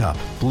was in the cup,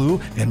 blue,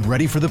 and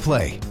ready for the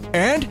play.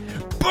 And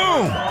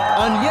boom!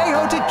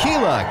 Añejo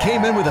Tequila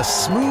came in with a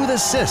smooth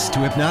assist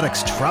to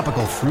Hypnotic's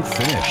tropical fruit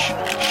finish.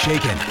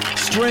 Shaken,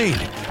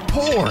 strained,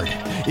 poured.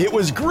 It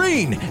was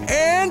green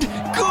and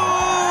good!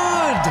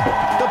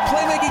 The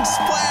playmaking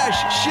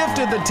splash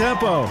shifted the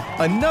tempo.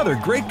 Another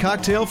great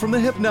cocktail from the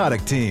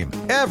Hypnotic team.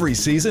 Every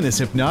season is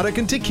Hypnotic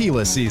and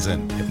Tequila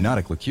season.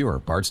 Hypnotic Liqueur,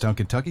 Bardstown,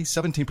 Kentucky,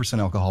 17%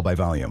 alcohol by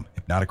volume.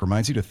 Hypnotic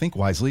reminds you to think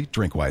wisely,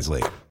 drink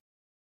wisely.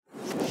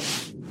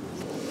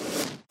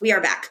 We are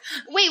back.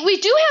 Wait,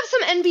 we do have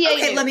some NBA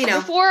Okay, news. let me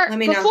know. Before know.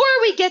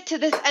 we get to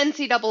this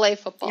NCAA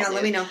football Yeah,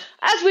 let me know.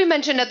 As we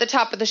mentioned at the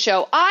top of the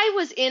show, I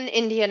was in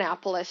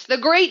Indianapolis, the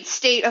great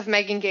state of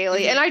Megan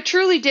Gailey, and I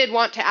truly did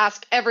want to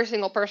ask every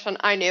single person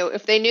I knew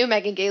if they knew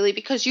Megan Gailey,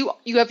 because you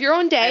have your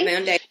own day. I have my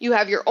own day. You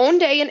have your own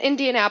day in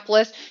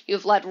Indianapolis.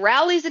 You've led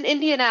rallies in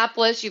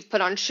Indianapolis. You've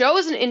put on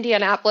shows in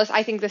Indianapolis.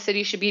 I think the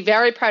city should be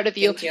very proud of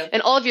you, Thank you.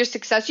 and all of your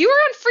success. You were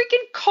on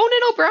freaking Conan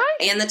O'Brien.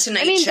 And the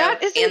Tonight Show.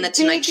 That is and the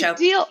Tonight Show.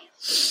 Deal.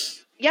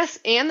 Yes,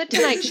 and the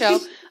Tonight Show.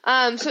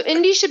 So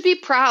Indy should be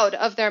proud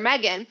of their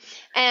Megan.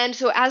 And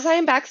so as I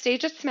am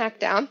backstage at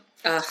SmackDown,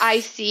 I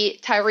see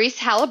Tyrese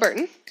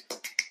Halliburton.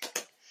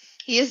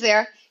 He is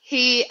there.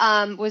 He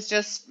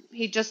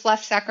just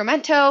left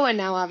Sacramento, and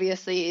now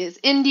obviously is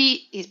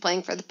Indy. He's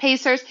playing for the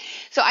Pacers.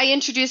 So I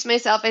introduced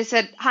myself. I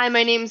said, "Hi,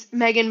 my name's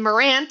Megan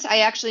Morant. I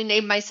actually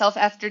named myself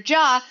after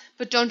Ja,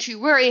 but don't you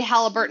worry,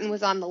 Halliburton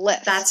was on the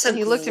list." That's and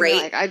he looked at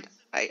me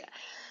like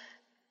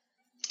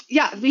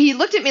Yeah, he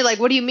looked at me like,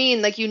 "What do you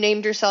mean? Like you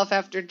named yourself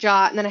after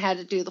Ja?" And then I had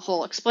to do the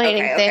whole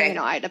explaining thing. Okay. You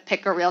know, I had to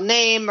pick a real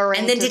name.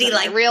 And then did he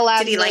like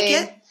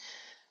it?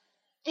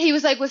 He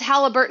was like, "Was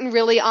Halliburton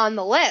really on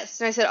the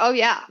list?" And I said, "Oh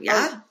yeah,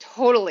 Yeah,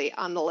 totally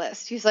on the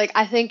list." He's like,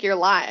 "I think you're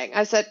lying."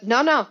 I said,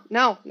 No.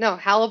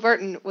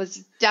 Halliburton was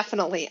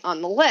definitely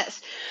on the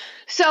list."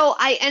 So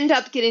I end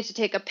up getting to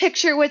take a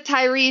picture with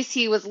Tyrese.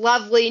 He was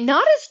lovely,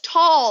 not as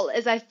tall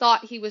as I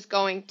thought he was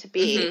going to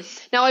be.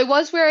 Mm-hmm. Now, I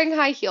was wearing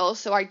high heels,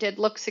 so I did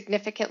look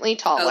significantly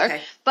taller.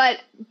 Okay. But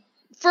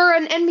for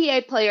an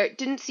NBA player, it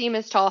didn't seem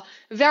as tall.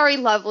 Very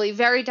lovely,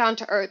 very down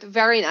to earth,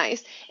 very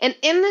nice. And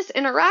in this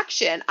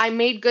interaction, I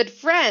made good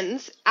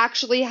friends,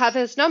 actually have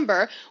his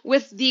number,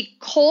 with the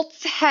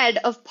Colts head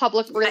of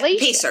public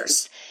relations.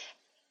 Pacers.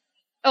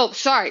 Oh,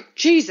 sorry.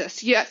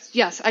 Jesus.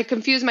 Yes. I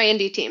confused my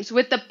indie teams.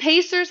 With the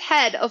Pacers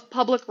head of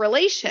public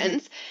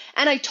relations,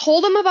 and I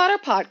told him about our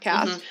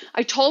podcast. Mm-hmm.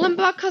 I told him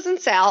about Cousin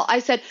Sal. I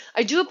said,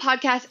 I do a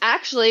podcast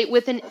actually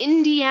with an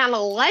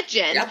Indiana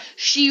legend. Yep.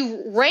 She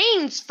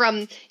reigns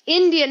from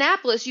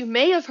Indianapolis. You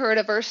may have heard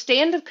of her,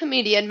 stand-up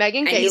comedian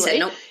Megan Gailey. And he said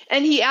nope.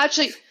 And he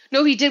actually,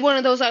 no, he did one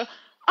of those, I've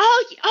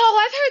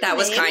heard that.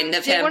 Was kind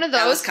of him.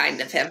 That was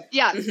kind of him.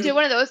 Yeah, did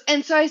one of those.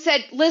 And so I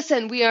said,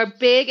 listen, we are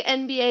big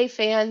NBA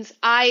fans.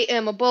 I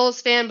am a Bulls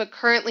fan, but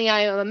currently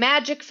I am a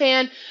Magic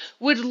fan.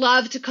 Would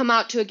love to come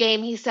out to a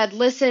game. He said,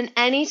 listen,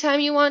 anytime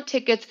you want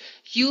tickets,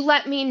 you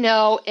let me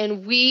know,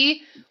 and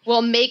we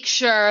will make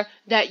sure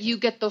that you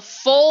get the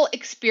full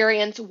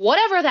experience,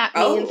 whatever that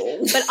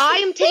means. But I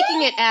am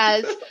taking it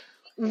as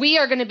we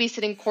are going to be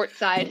sitting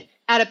courtside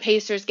at a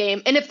Pacers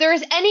game. And if there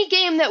is any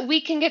game that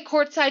we can get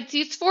courtside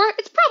seats for,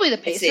 it's probably the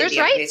Pacers,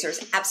 right?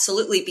 Pacers.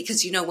 Absolutely.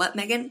 Because you know what,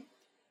 Megan?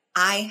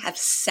 I have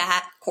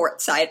sat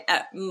courtside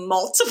at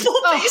multiple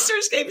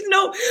Pacers games.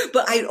 No,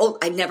 but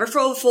I never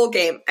throw a full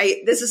game.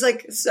 This is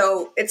like, it's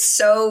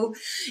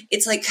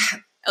like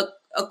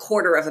a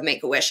quarter of a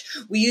Make-A-Wish.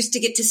 We used to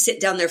get to sit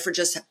down there for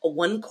just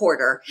one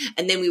quarter,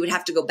 and then we would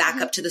have to go back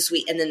up to the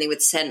suite, and then they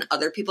would send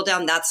other people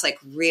down. That's like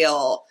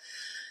real,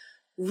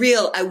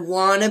 I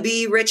want to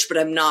be rich, but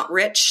I'm not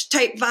rich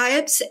type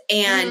vibes.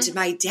 And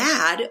my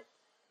dad,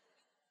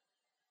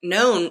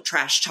 known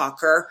trash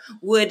talker,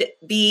 would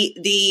be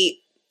the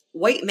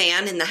white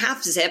man in the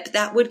half zip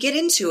that would get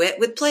into it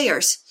with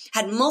players.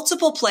 Had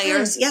multiple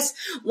players. Yes.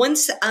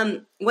 Once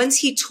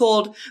he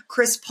told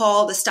Chris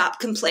Paul to stop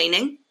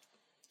complaining.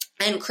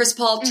 And Chris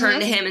Paul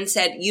turned to him and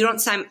said, "You don't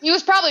sign." He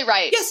was probably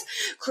right. Yes.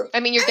 I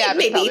mean, your dad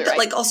was probably right. But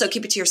like also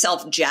keep it to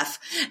yourself, Jeff.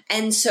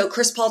 And so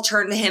Chris Paul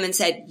turned to him and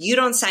said, "You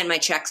don't sign my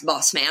checks,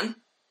 boss man."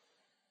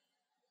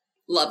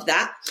 Love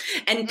that.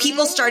 And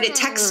people started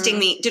texting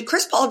me, did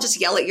Chris Paul just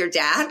yell at your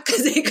dad?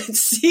 Because they could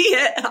see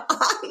it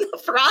on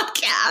the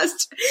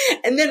broadcast.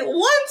 And then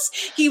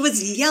once he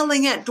was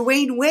yelling at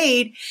Dwayne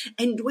Wade,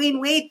 and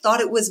Dwayne Wade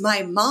thought it was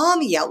my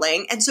mom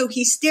yelling. And so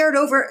he stared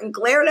over and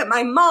glared at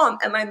my mom.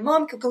 And my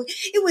mom kept going,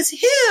 it was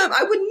him.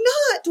 I would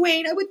not,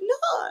 Dwayne. I would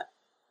not.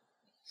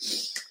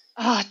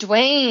 Oh,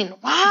 Dwayne.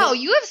 Wow,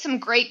 you have some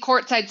great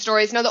courtside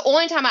stories. No, the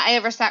only time I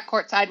ever sat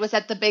courtside was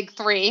at the Big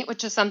Three,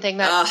 which is something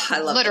that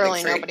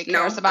literally nobody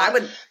cares about.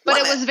 But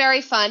it was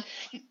very fun.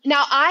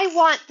 Now, I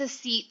want the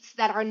seats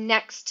that are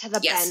next to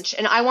the bench,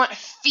 and I want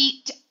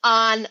feet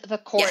on the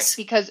court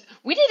because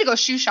we need to go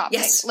shoe shopping.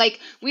 Yes. Like,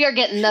 we are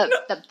getting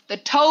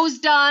the toes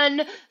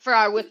done for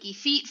our Wiki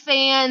Feet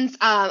fans.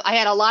 I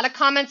had a lot of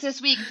comments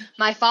this week.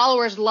 My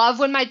followers love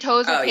when my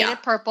toes are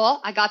painted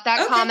purple. I got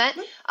that comment.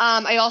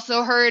 I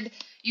also heard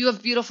you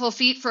have beautiful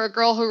feet for a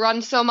girl who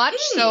runs so much.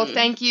 So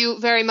thank you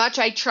very much.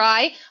 I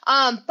try.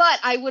 But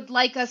I would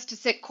like us to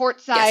sit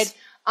courtside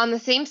on the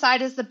same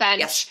side as the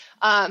bench.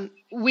 Yes.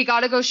 We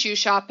got to go shoe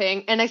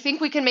shopping. And I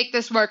think we can make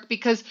this work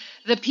because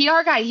the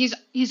PR guy,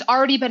 he's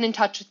already been in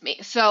touch with me.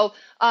 So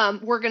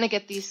we're going to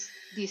get these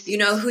seats. You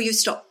know who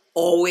used to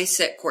always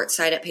sit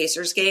courtside at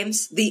Pacers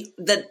games?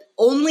 The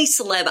only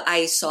celeb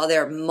I saw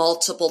there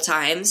multiple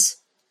times,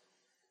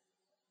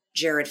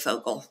 Jared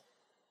Fogle.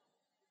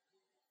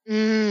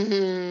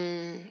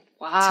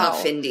 Wow.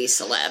 Tough indie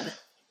celeb.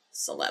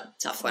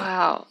 Tough one.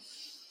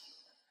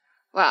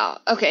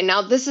 Wow. Okay,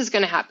 now this is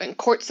going to happen.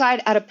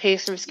 Courtside at a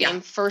Pacers game,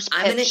 first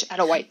pitch at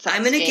a White Sox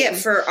game. I'm going to get,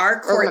 for our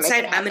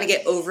courtside, I'm going to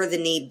get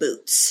over-the-knee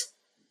boots.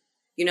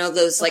 You know,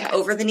 those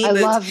over-the-knee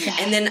boots. I love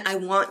that. And then I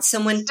want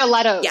someone.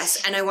 Stilettos.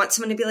 Yes, and I want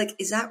someone to be like,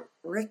 is that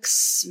Rick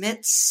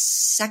Smith's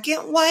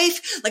second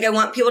wife? Like, I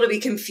want people to be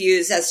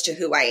confused as to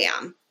who I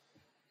am.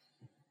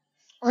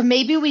 Or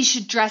maybe we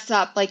should dress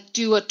up, like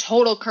do a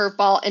total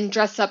curveball and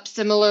dress up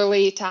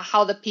similarly to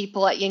how the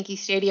people at Yankee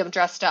Stadium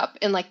dressed up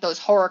in like those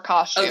horror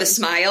costumes. Oh, the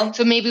smile?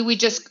 So maybe we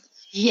just,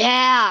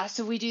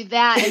 so we do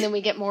that and then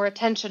we get more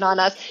attention on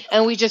us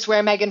and we just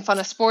wear Megan Fun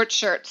of Sports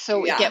shirts so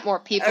we get more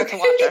people to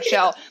watch our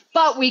show.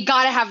 But we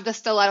got to have the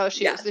stiletto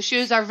shoes. Yeah. The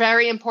shoes are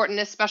very important,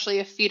 especially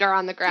if feet are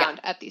on the ground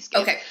at these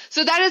games. Okay.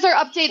 So that is our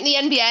update in the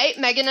NBA.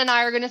 Megan and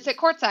I are going to sit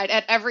courtside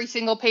at every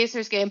single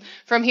Pacers game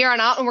from here on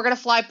out, and we're going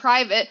to fly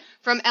private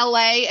from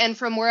LA and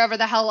from wherever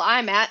the hell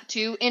I'm at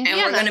to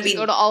Indiana. And we're going to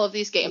go to all of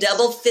these games.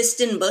 Double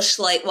fist and Busch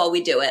Light while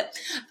we do it.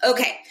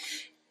 Okay.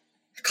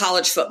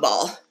 College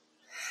football.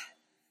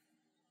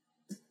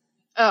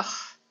 Ugh.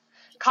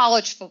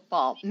 College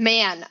football.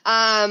 Man.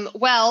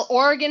 Well,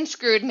 Oregon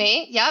screwed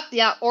me.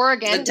 Yep.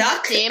 Oregon. The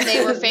Duck. Team.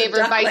 They were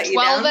favored by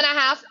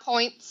 12.5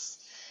 points.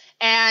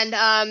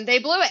 And they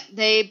blew it.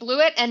 They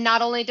blew it. And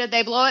not only did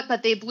they blow it,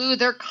 but they blew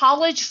their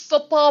college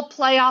football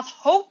playoff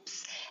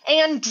hopes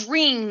and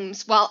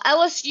dreams. While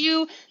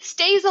LSU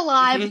stays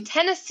alive,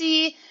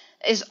 Tennessee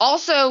is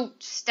also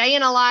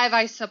staying alive,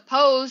 I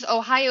suppose.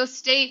 Ohio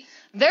State,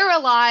 they're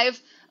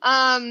alive.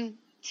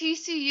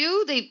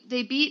 TCU,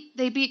 they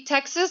beat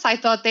Texas. I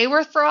thought they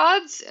were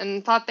frauds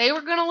and thought they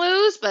were going to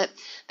lose, but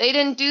they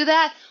didn't do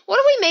that. What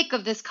do we make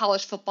of this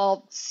college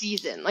football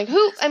season? Like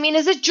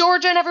is it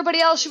Georgia and everybody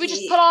else? Should we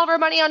just put all of our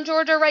money on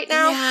Georgia right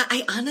now? Yeah,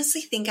 I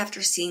honestly think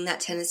after seeing that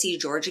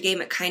Tennessee-Georgia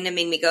game, it kind of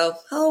made me go,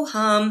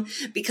 ho-hum,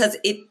 because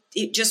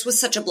it just was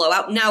such a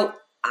blowout. Now,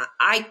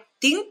 I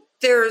think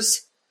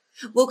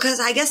because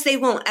I guess they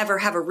won't ever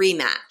have a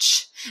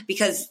rematch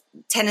because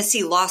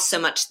Tennessee lost so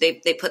much.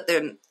 They put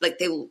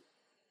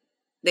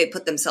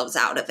themselves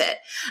out of it.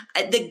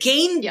 The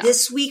game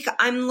this week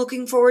I'm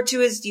looking forward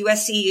to is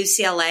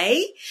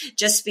USC-UCLA,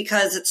 just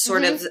because it's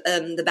sort of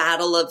the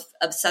battle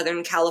of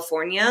Southern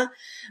California.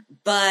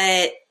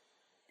 But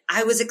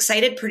I was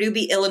excited Purdue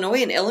beat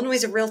Illinois, and Illinois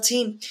is a real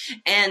team.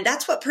 And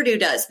that's what Purdue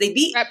does.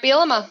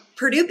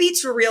 Purdue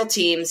beats real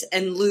teams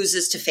and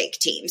loses to fake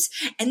teams.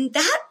 And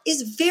that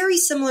is very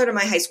similar to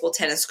my high school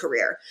tennis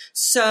career.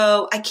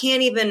 So I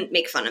can't even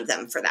make fun of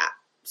them for that.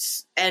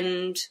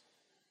 And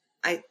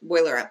I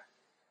boil her up.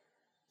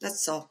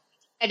 That's all.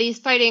 Eddie's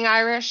Fighting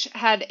Irish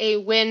had a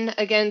win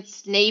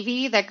against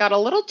Navy that got a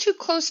little too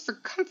close for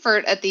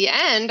comfort at the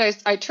end.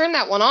 I turned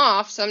that one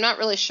off, so I'm not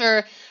really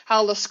sure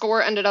how the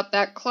score ended up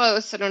that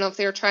close. I don't know if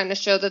they were trying to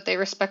show that they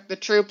respect the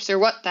troops or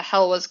what the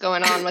hell was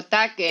going on with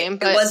that game.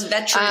 But, it was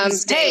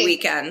Veterans Day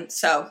weekend,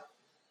 so.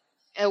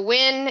 A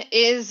win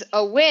is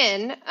a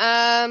win.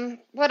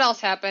 What else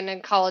happened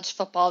in college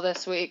football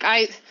this week?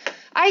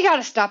 I got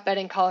to stop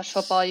betting college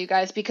football, you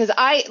guys, because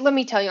let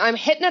me tell you, I'm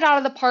hitting it out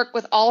of the park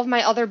with all of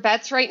my other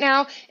bets right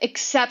now,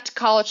 except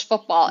college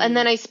football. And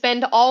then I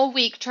spend all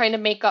week trying to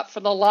make up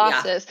for the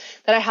losses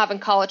that I have in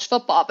college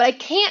football. But I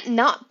can't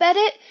not bet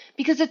it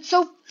because it's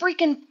so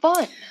freaking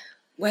fun.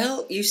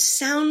 Well, you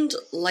sound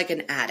like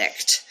an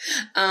addict.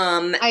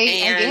 I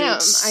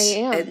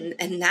am.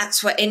 And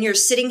that's what, and you're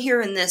sitting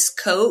here in this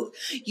coat.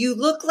 You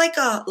look like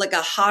a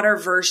hotter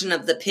version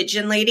of the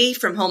pigeon lady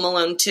from Home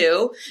Alone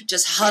 2,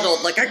 just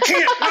huddled like, I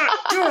can't not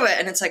do it.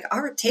 And it's like,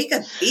 all right, take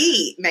a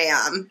beat,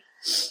 ma'am.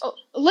 Oh,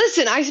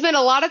 listen, I spend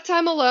a lot of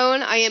time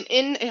alone. I am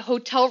in a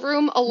hotel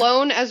room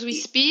alone as we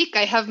speak.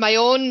 I have my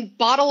own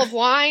bottle of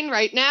wine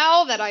right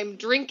now that I'm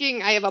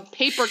drinking. I have a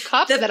paper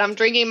cup that I'm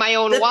drinking my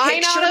own wine out of. The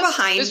picture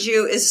behind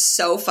you is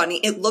so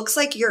funny. It looks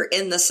like you're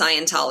in the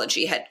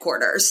Scientology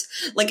headquarters.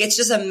 Like, it's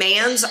just a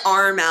man's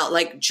arm out,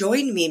 like,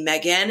 join me,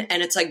 Megan.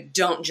 And it's like,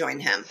 don't join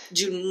him.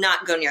 Do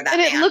not go near that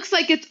man. And it looks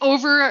like it's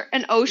over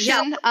an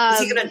ocean. Yeah. Is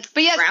he gonna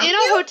but yes, drown in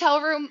you? a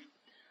hotel room,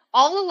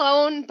 all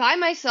alone, by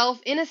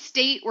myself, in a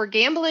state where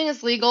gambling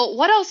is legal.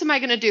 What else am I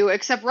going to do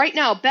except right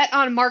now bet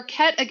on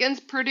Marquette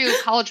against Purdue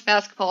college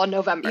basketball in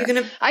November?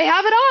 I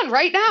have it on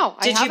right now.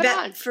 Did you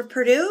bet for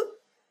Purdue?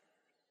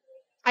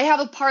 I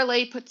have a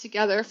parlay put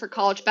together for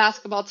college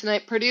basketball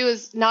tonight. Purdue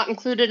is not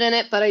included in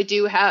it, but I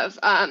do have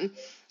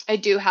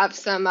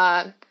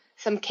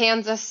some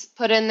Kansas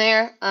put in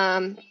there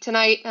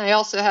tonight. I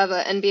also have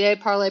an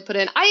NBA parlay put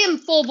in. I am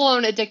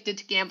full-blown addicted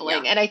to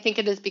gambling, and I think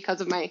it is because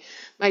of my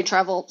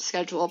travel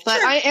schedule.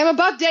 But I am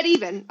about dead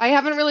even. I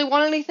haven't really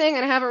won anything,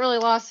 and I haven't really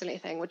lost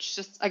anything, which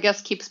just, I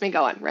guess, keeps me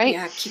going, right?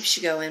 Yeah, it keeps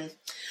you going.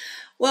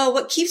 Well,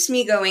 what keeps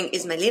me going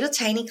is my little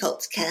tiny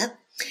Colts cup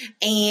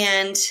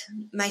and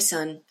my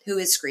son, who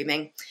is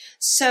screaming.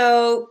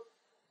 So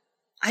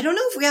I don't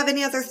know if we have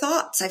any other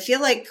thoughts. I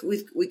feel like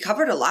we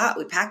covered a lot.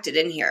 We packed it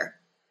in here.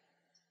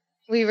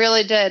 We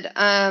really did.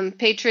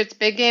 Patriots'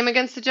 big game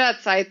against the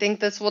Jets. I think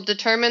this will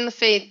determine the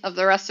fate of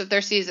the rest of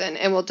their season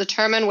and will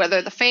determine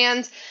whether the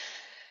fans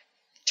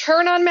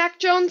turn on Mac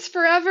Jones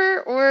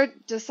forever or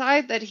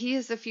decide that he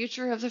is the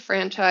future of the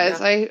franchise.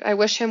 Yeah. I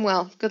wish him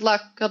well. Good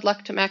luck. Good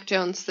luck to Mac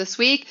Jones this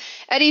week.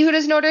 Eddie, who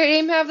does Notre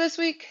Dame have this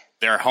week?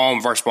 They're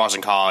home versus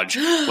Boston College.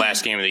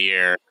 Last game of the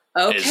year.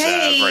 Okay.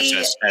 Is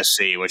versus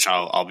SC, which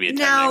I'll be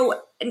attending. Now,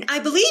 I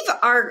believe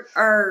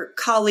our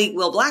colleague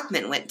Will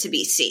Blackman went to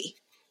BC.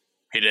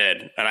 He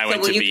did, and I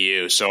went to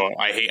BU, so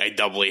I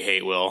doubly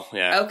hate Will.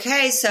 Yeah.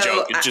 Okay,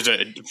 so just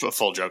a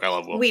full joke. I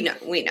love Will. We know.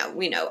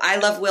 I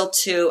love Will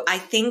too. I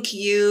think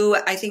you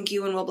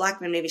and Will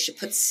Blackman maybe should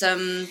put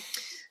some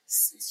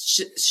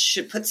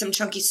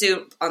chunky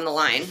soup on the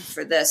line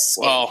for this.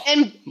 Well,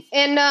 and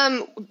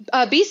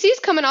BC's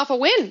coming off a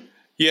win.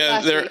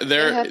 Yeah,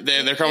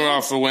 they're coming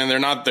off a win. They're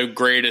not the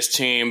greatest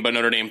team, but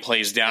Notre Dame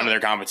plays down to their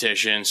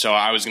competition. So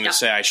I was going to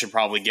say I should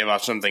probably give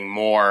up something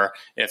more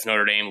if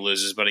Notre Dame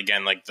loses. But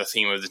again, like the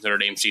theme of this Notre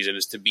Dame season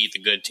is to beat the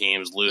good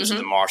teams, lose to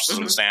the Marshalls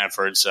and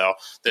Stanford. So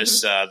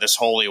this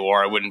holy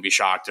war, I wouldn't be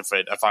shocked if I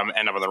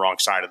end up on the wrong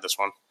side of this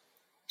one.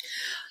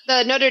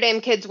 The Notre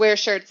Dame kids wear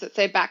shirts that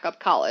say "Backup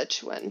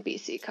College" when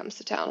BC comes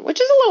to town, which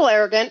is a little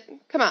arrogant.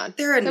 Come on,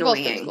 they're annoying. They're both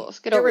good schools.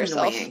 Get over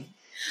yourself.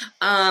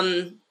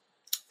 All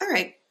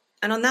right.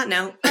 And on that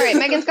note. All right,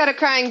 Megan's got a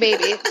crying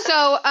baby.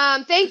 So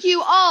thank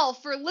you all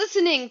for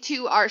listening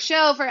to our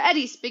show. For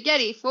Eddie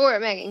Spaghetti, for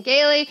Megan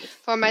Gailey,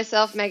 for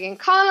myself, Megan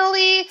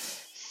Connolly.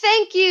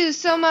 Thank you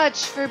so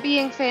much for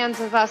being fans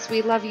of us.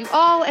 We love you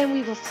all, and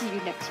we will see you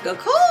next week. Go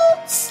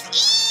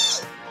Colts!